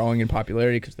was growing in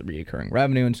popularity because of the recurring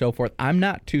revenue and so forth. I'm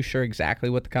not too sure exactly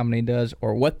what the company does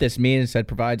or what this means. That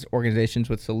provides organizations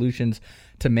with solutions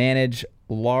to manage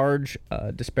large,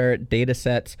 disparate data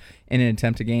sets in an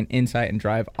attempt to gain insight and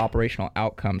drive operational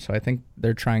outcomes. So I think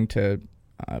they're trying to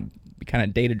be kind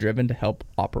of data-driven to help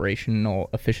operational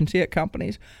efficiency at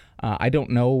companies. I don't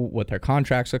know what their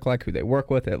contracts look like, who they work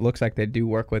with. It looks like they do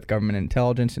work with government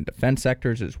intelligence and defense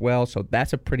sectors as well. So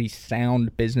that's a pretty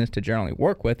sound business to generally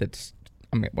work with. It's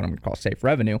what I'm going to call safe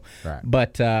revenue. Right.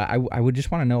 But I would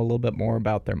just want to know a little bit more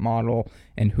about their model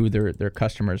and who their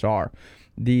customers are.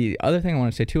 The other thing I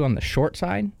want to say, too, on the short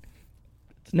side,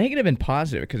 it's negative and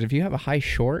positive, because if you have a high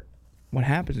short, what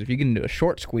happens if you get into a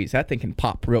short squeeze, that thing can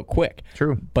pop real quick.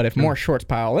 True. But if more shorts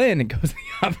pile in, it goes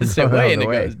the opposite way, and it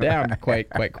goes down quite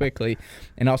quickly.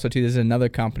 And also, too, this is another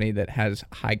company that has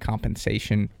high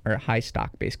compensation or high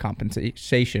stock-based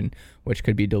compensation, which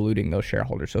could be diluting those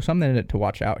shareholders. So something to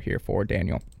watch out here for,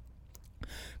 Daniel.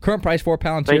 Current price for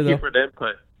Palantir, Thank you for the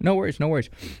input. No worries.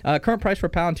 Current price for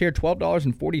Palantir,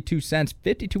 $12.42.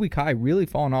 52-week high, really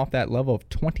falling off that level of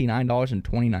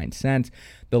 $29.29.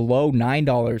 The low,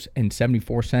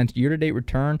 $9.74. Year-to-date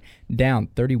return, down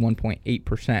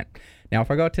 31.8%. Now, if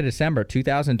I go to December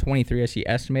 2023, I see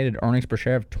estimated earnings per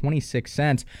share of 26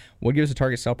 cents. Would give us a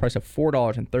target sell price of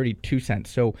 $4.32.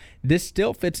 So this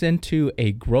still fits into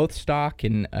a growth stock.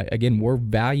 And again, we're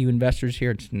value investors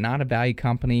here. It's not a value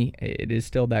company. It is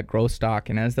still that growth stock.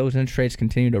 And as those interest rates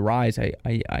continue to rise, I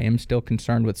am still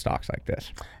concerned with stocks like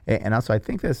this. And also, I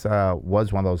think this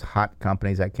was one of those hot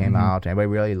companies that came out. Everybody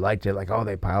really liked it, like, oh,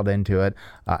 they piled into it.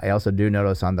 I also do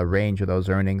notice on the range of those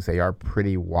earnings, they are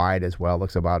pretty wide as well.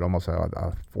 Looks about almost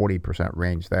a 40%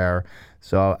 range there.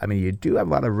 So, I mean, you do have a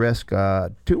lot of risk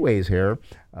two ways here.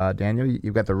 Daniel,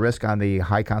 you've got the risk on the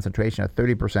high concentration of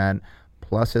 30%,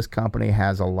 plus this company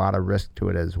has a lot of risk to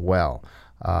it as well.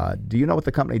 Do you know what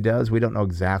the company does? We don't know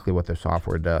exactly what their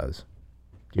software does.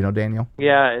 Do you know, Daniel?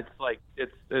 Yeah,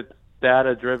 it's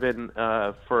data driven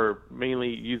for mainly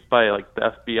used by like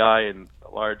the FBI and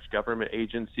large government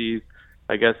agencies.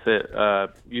 I guess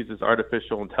it uses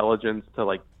artificial intelligence to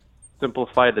like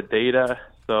simplify the data.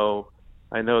 So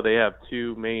I know they have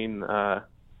two main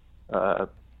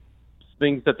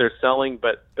things that they're selling,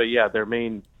 but yeah, their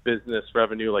main business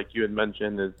revenue, like you had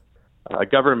mentioned, is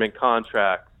government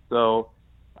contracts. So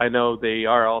I know they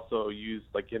are also used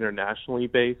like internationally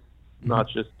based, not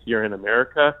just here in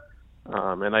America.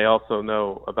 And I also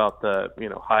know about the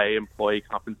high employee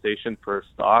compensation for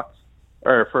stocks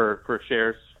or for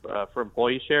shares for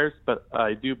employee shares. But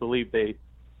I do believe they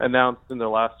announced in their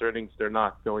last earnings they're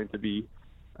not going to be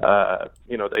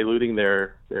diluting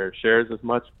their shares as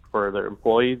much for their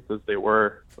employees as they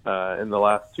were in the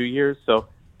last 2 years. So,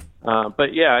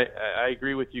 but yeah, I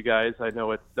agree with you guys. I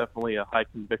know it's definitely a high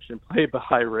conviction play, but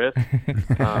high risk.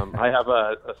 I have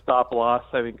a stop loss,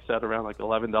 I think, set around like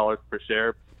 $11 per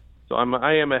share. So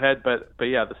I am ahead, but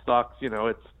yeah, the stocks,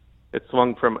 it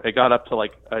swung from, it got up to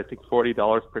like, I think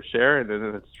 $40 per share, and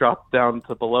then it's dropped down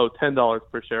to below $10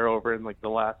 per share over in like the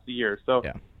last year. So,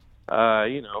 yeah.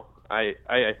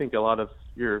 I think a lot of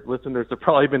your listeners have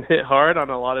probably been hit hard on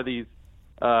a lot of these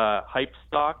hype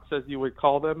stocks, as you would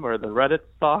call them, or the Reddit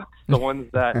stocks, the ones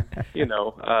that,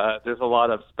 there's a lot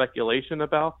of speculation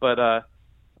about. But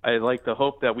I like to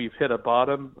hope that we've hit a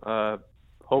bottom,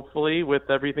 hopefully, with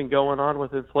everything going on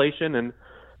with inflation and,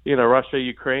 Russia,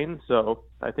 Ukraine. So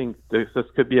I think this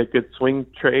could be a good swing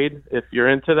trade if you're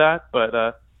into that. But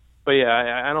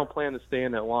yeah, I don't plan to stay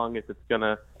in it long if it's going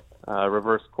to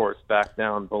reverse course back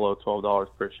down below $12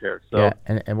 per share. So yeah,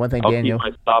 and one thing, Daniel, I'll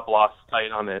keep my stop loss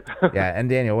tight on it. Yeah, and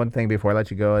Daniel, one thing before I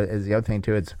let you go is the other thing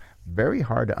too. It's very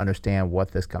hard to understand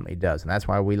what this company does, and that's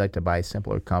why we like to buy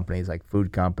simpler companies like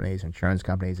food companies, insurance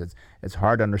companies. It's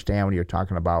hard to understand when you're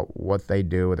talking about what they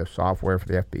do with their software for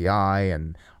the FBI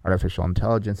and artificial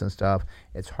intelligence and stuff.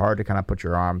 It's hard to kind of put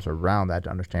your arms around that to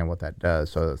understand what that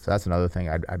does. So that's another thing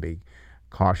I'd be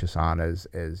cautious on is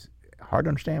hard to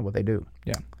understand what they do.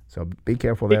 Yeah. So be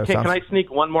careful there. Can I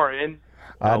sneak one more in?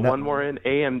 No. One more in,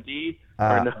 AMD?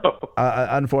 Or no?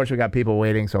 Unfortunately, we got people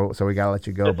waiting, so we got to let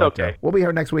you go. It's but okay. We'll be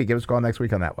here next week. Give us a call next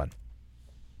week on that one.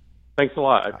 Thanks a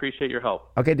lot. I appreciate your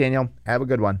help. Okay, Daniel. Have a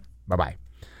good one. Bye-bye.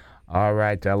 All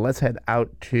right. Let's head out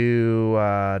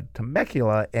to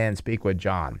Temecula and speak with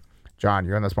John. John,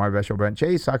 you're on the Smart Investor Brent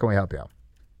Chase. How can we help you out?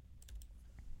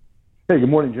 Hey, good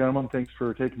morning, gentlemen. Thanks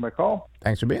for taking my call.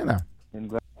 Thanks for being there. And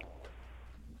glad-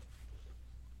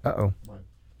 Uh-oh.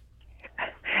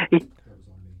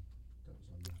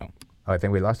 Oh, I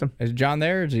think we lost him. Is John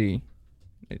there, or is he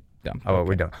done? Oh, Okay.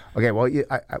 we're done. Okay, well,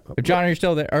 John, are you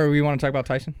still there? Or we want to talk about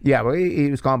Tyson? yeah, well, he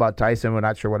was calling about Tyson. We're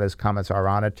not sure what his comments are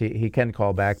on it. He can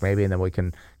call back maybe, and then we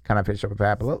can kind of finish up with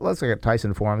that. But let's look at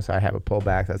Tyson for him. So I have a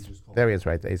pullback. There he is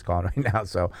right there. He's calling right now.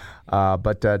 So,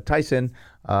 but Tyson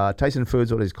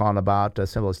Foods, what he's calling about,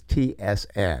 symbol is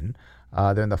TSN.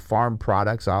 They're in the farm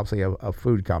products, obviously a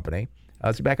food company.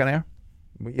 Is he back on air?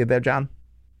 You there, John?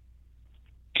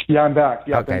 Yeah, I'm back.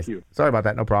 Yeah, Okay. thank you. Sorry about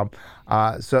that. No problem.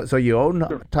 So you own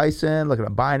Sure. Tyson, looking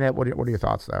at buying it. What are your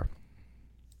thoughts there?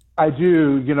 I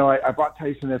do. I bought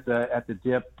Tyson at the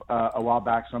dip a while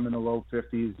back, so I'm in the low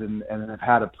 50s, and I've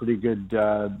had a pretty good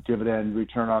dividend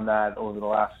return on that over the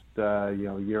last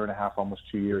year and a half, almost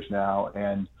 2 years now.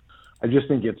 And I just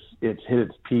think it's hit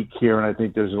its peak here, and I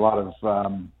think there's a lot of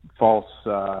false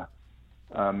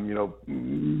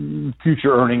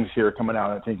future earnings here coming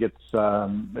out. I think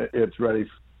it's ready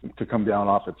to come down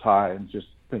off its high, and just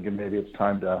thinking maybe it's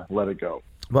time to let it go.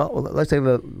 Well, let's take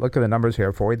a look at the numbers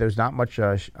here for you. There's not much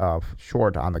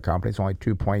short on the company. It's only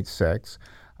 2.6.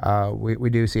 We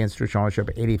do see institutional ownership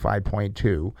at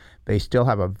 85.2. They still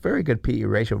have a very good PE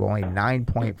ratio of only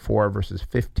 9.4 versus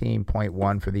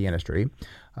 15.1 for the industry.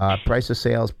 Price to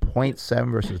sales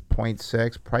 0.7 versus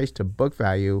 0.6. Price to book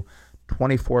value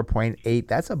 24.8.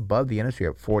 That's above the industry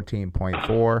at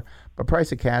 14.4. But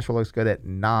price of cash flow looks good at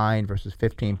 9 versus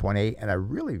 15.8, and a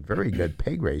really very good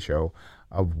PEG ratio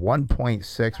of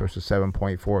 1.6 versus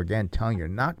 7.4. Again, telling you're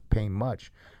not paying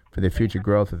much for the future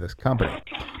growth of this company.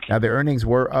 Now, the earnings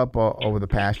were up over the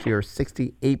past year,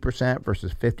 68%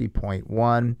 versus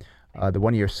 50.1. The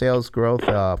one-year sales growth,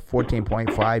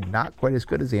 14.5, not quite as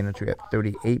good as the industry at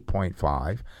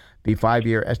 38.5. The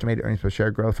 5-year estimated earnings per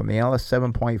share growth from the analyst,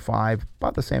 7.5,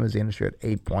 about the same as the industry at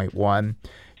 8.1.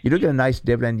 You do get a nice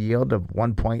dividend yield of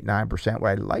 1.9%. What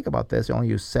I like about this, they only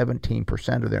use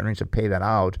 17% of their earnings to pay that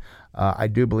out. I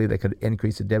do believe they could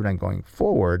increase the dividend going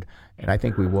forward, and I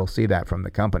think we will see that from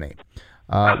the company.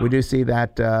 We do see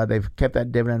that they've kept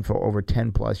that dividend for over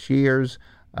 10-plus years.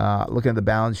 Looking at the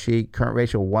balance sheet, current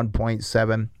ratio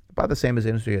 1.7, about the same as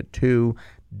the industry at 2.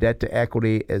 Debt to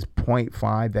equity is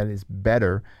 0.5. That is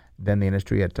better than the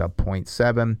industry at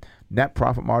 0.7. Net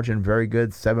profit margin, very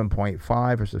good,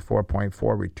 7.5 versus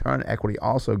 4.4. Return on equity,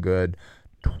 also good,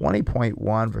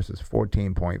 20.1 versus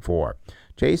 14.4.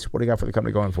 Chase, what do you got for the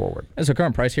company going forward? So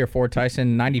current price here for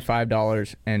Tyson,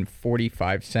 $95.45.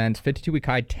 52-week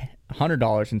high,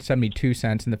 $100.72.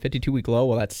 And the 52-week low,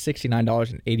 well, that's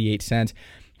 $69.88.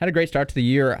 Had a great start to the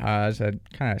year as a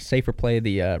kind of safer play.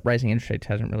 The rising interest rates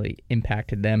hasn't really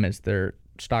impacted them as their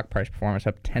stock price performance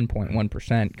up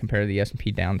 10.1% compared to the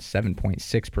S&P down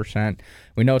 7.6%.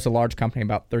 We know it's a large company,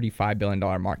 about $35 billion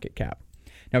market cap.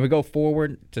 Now we go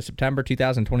forward to September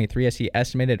 2023. I see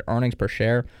estimated earnings per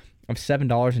share of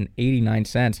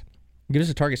 $7.89. Gives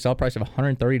us a target sell price of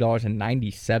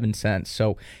 $130.97.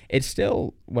 So it's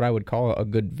still what I would call a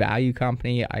good value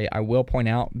company. I will point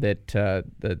out that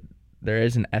there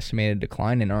is an estimated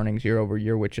decline in earnings year over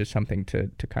year, which is something to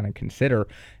kind of consider,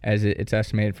 as it's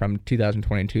estimated from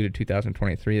 2022 to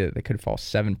 2023 that they could fall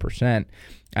 7%.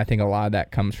 I think a lot of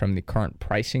that comes from the current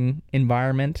pricing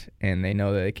environment, and they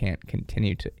know that they can't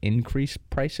continue to increase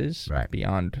prices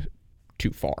beyond too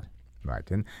far. Right,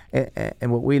 and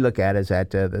what we look at is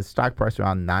that the stock price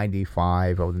around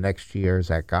 95 over the next year is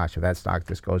that, gosh, if that stock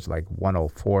just goes to like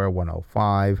 104,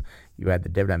 105, you add the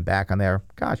dividend back on there,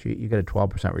 gosh, you get a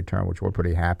 12% return, which we're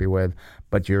pretty happy with.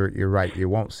 But you're right, you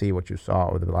won't see what you saw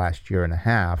over the last year and a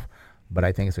half. But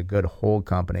I think it's a good whole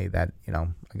company that,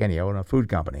 again, you own a food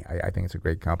company. I think it's a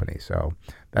great company. So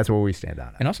that's where we stand on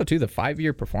it. And also, too, the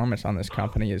 5-year performance on this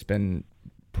company has been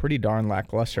pretty darn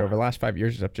lackluster. Over the last 5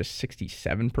 years, it's up just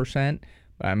 67%.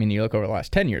 I mean, you look over the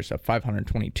last 10 years, up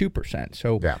 522%.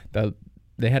 So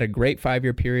they had a great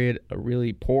 5-year period, a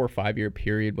really poor 5-year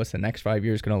period. What's the next 5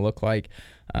 years going to look like?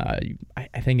 I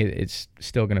think it's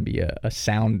still going to be a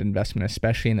sound investment,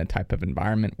 especially in the type of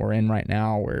environment we're in right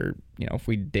now where, if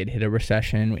we did hit a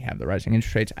recession, we have the rising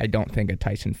interest rates. I don't think a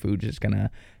Tyson Foods is going to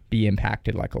be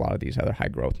impacted like a lot of these other high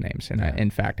growth names. And in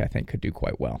fact, I think could do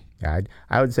quite well. Yeah,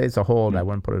 I would say it's a hold. I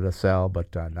wouldn't put it a sell, but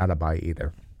not a buy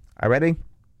either. Are you ready?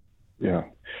 Yeah.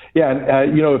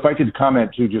 And, if I could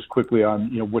comment too, just quickly on,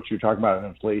 what you're talking about on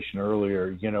inflation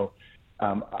earlier,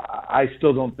 I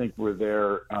still don't think we're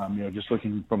there, just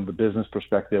looking from the business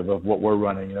perspective of what we're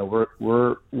running,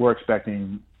 we're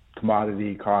expecting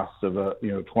commodity costs of a,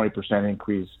 20%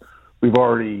 increase. We've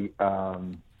already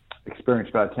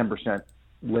experienced about a 10%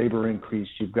 labor increase.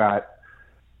 You've got,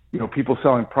 people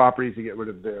selling properties to get rid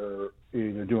of their,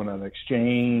 either doing an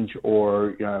exchange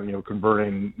or,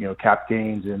 converting, cap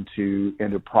gains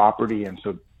into property. And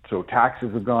so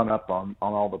taxes have gone up on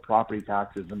all the property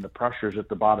taxes, and the pressures at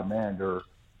the bottom end are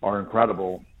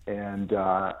incredible. And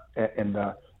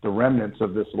the remnants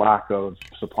of this lack of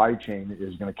supply chain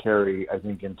is going to carry, I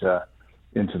think, into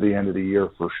the end of the year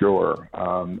for sure.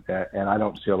 And I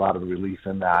don't see a lot of relief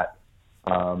in that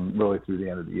really through the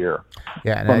end of the year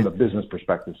from the business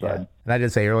perspective side. Yeah. And I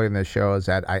did say earlier in the show is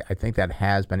that I think that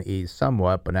has been eased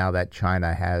somewhat, but now that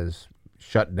China has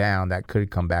shut down, that could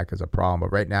come back as a problem.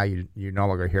 But right now, you no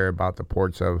longer hear about the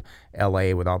ports of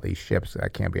L.A. with all these ships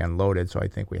that can't be unloaded. So I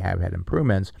think we have had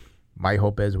improvements. My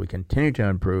hope is we continue to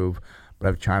improve,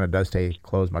 but if China does stay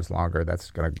closed much longer, that's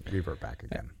going to revert back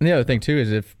again. And the other thing, too,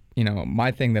 is if,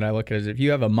 my thing that I look at is if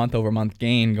you have a month-over-month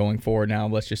gain going forward now,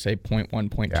 let's just say 0.1,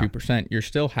 0.2%, you're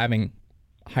still having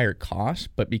higher costs,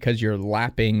 but because you're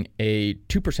lapping a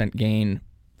 2% gain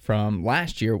from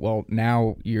last year, well,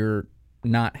 now you're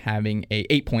not having a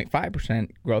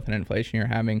 8.5% growth in inflation. You're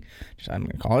having, I'm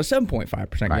going to call it a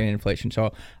 7.5% gain in inflation.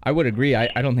 So I would agree.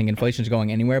 I don't think inflation is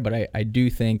going anywhere, but I do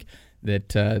think that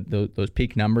those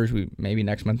peak numbers, maybe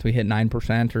next month we hit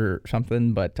 9% or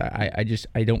something, but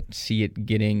I don't see it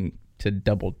getting to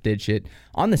double digit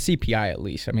on the CPI at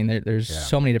least. I mean, there's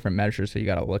so many different measures that you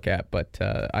got to look at, but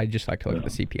I just like to look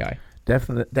at the CPI.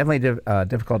 Definitely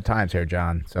difficult times here,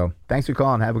 John. So thanks for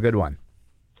calling. Have a good one.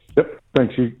 Yep.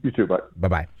 Thanks. You too. Bye.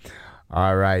 Bye-bye.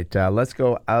 All right. Let's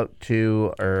go up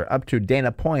to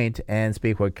Dana Point and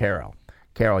speak with Carol.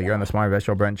 Carol, you're on the Smart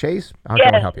Investor, Brent Chase. How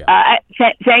can we help you?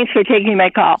 Thanks for taking my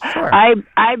call. Sure.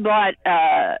 I bought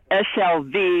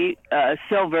SLV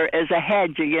silver as a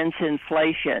hedge against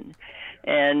inflation,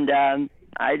 and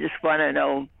I just want to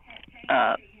know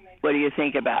what do you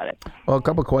think about it? Well, a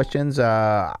couple questions.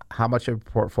 How much of your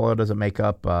portfolio does it make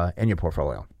up in your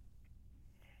portfolio?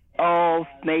 Oh,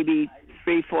 maybe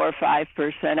 3, 4,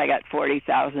 5%. I got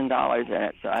 $40,000 in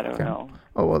it, so I don't know.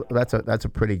 Oh, well, that's a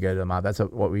pretty good amount. That's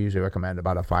what we usually recommend,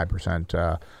 about a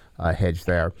 5% hedge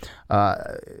there.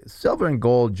 Silver and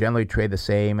gold generally trade the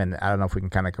same, and I don't know if we can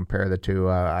kind of compare the two.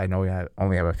 I know we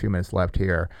only have a few minutes left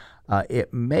here.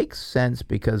 It makes sense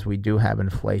because we do have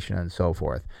inflation and so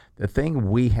forth. The thing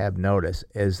we have noticed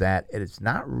is that it's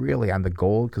not really on the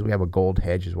gold, because we have a gold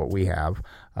hedge is what we have.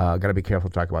 Got to be careful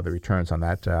to talk about the returns on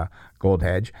that gold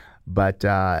hedge. But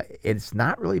it's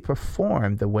not really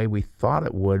performed the way we thought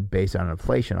it would based on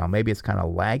inflation. Now, maybe it's kind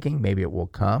of lagging. Maybe it will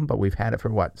come. But we've had it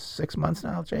for, 6 months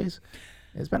now, Chase?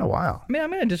 It's been a while. I mean, I'm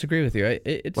going to disagree with you.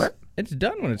 It's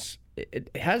done when it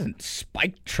hasn't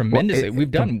spiked tremendously. Well,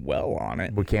 We've done well on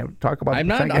it. We can't talk about. I'm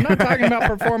not talking about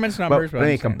performance numbers.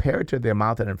 But compared to the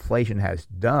amount that inflation has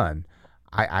done,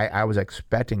 I was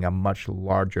expecting a much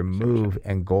larger move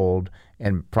in gold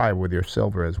and probably with your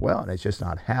silver as well, and it's just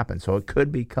not happened. So it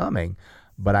could be coming,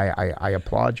 but I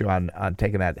applaud you on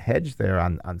taking that hedge there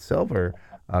on silver,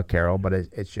 Carol. But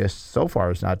it's just so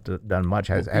far it's not done much.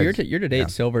 Year to date,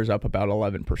 silver's up about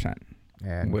 11%,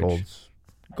 and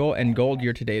gold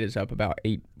year to date is up about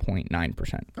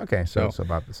 8.9%. Okay, so it's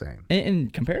about the same.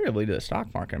 And comparatively to the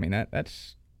stock market, I mean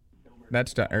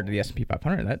that's done, or to the S&P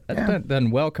 500. That's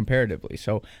done well comparatively.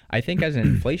 So I think as an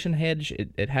inflation hedge,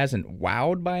 it hasn't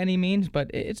wowed by any means,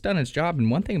 but it's done its job. And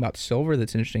one thing about silver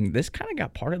that's interesting, this kind of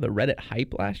got part of the Reddit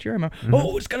hype last year. I remember,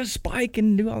 it's going to spike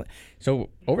and do all that. So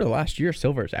over the last year,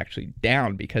 silver is actually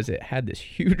down because it had this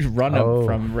huge run up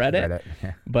from Reddit.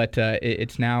 Yeah. But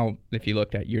it's now, if you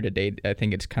looked at year to date, I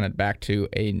think it's kind of back to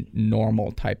a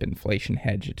normal type inflation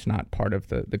hedge. It's not part of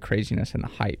the craziness and the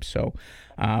hype. So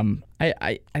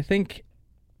I think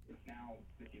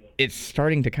it's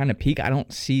starting to kind of peak. I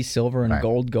don't see silver and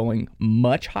gold going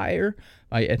much higher.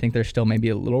 I think there's still maybe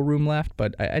a little room left,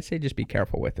 but I'd say just be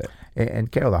careful with it.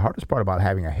 And Carol, the hardest part about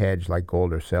having a hedge like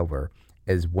gold or silver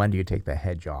is when do you take the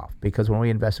hedge off? Because when we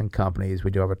invest in companies,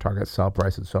 we do have a target sell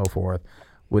price and so forth.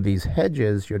 With these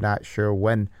hedges, you're not sure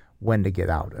when to get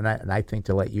out. And I think,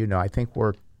 to let you know, I think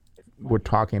we're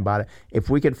talking about it. If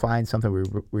we could find something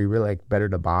we really like better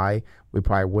to buy, we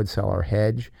probably would sell our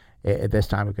hedge. At this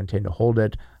time, we continue to hold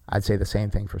it. I'd say the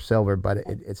same thing for silver, but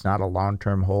it's not a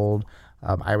long-term hold.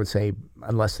 I would say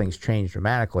unless things change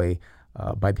dramatically,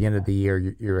 by the end of the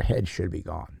year, your hedge should be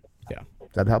gone. Yeah.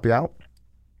 Does that help you out?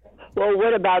 Well,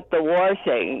 what about the war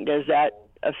thing? Does that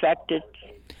affect it?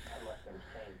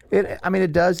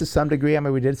 It does to some degree. I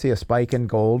mean, we did see a spike in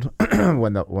gold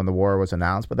when the war was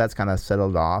announced, but that's kind of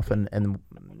settled off. And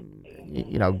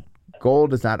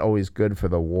gold is not always good for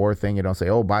the war thing. You don't say,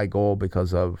 buy gold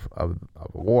because of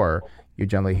war. You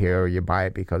generally hear you buy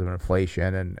it because of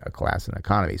inflation and a collapse in the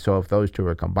economy. So if those two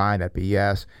are combined, that'd be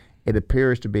yes. It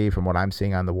appears to be, from what I'm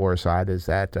seeing on the war side, is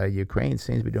that Ukraine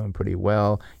seems to be doing pretty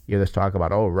well. You hear this talk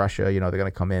about, Russia, they're going to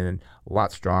come in a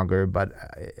lot stronger. But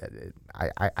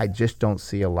I just don't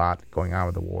see a lot going on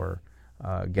with the war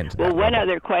getting to that level. One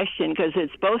other question, because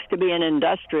it's supposed to be an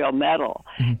industrial metal,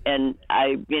 and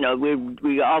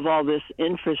we have all this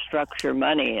infrastructure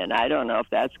money, and I don't know if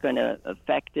that's going to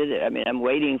affect it. I mean, I'm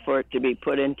waiting for it to be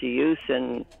put into use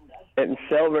in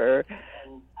silver,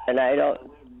 and I don't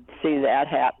see that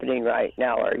happening right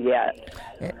now or yet.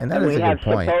 And that is a good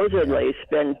point. We have supposedly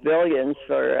spent billions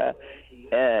for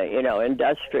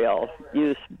industrial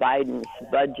use. Biden's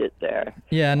budget there.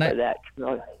 Yeah, and I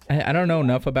don't know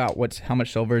enough about how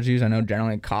much silver is used. I know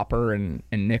generally copper and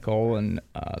nickel, and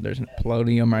there's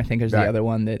palladium, I think is the other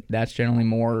one that's generally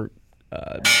more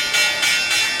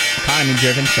economy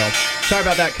driven. So sorry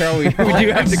about that, Carol. We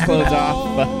do have to close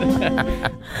off. But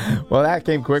well, that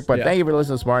came quick, but thank you for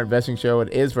listening to the Smart Investing Show.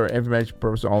 It is for information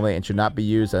purposes only and should not be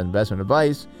used as investment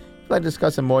advice. If you'd like to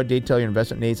discuss in more detail your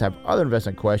investment needs, have other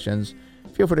investment questions,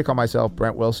 feel free to call myself,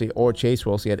 Brent Wilsey, or Chase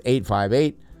Wilsey at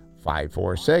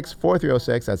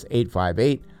 858-546-4306. That's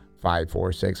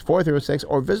 858-546-4306.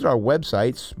 Or visit our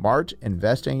website,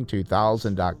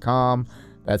 smartinvesting2000.com.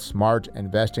 That's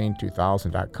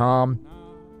smartinvesting2000.com.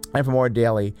 And for more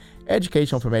daily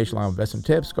educational information on investment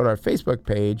tips, go to our Facebook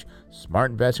page,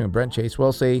 Smart Investing with Brent Chase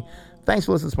Wilsey. Thanks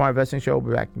for listening to the Smart Investing Show.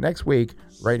 We'll be back next week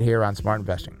right here on Smart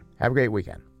Investing. Have a great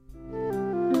weekend.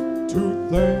 To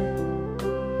think that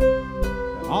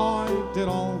I did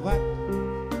all that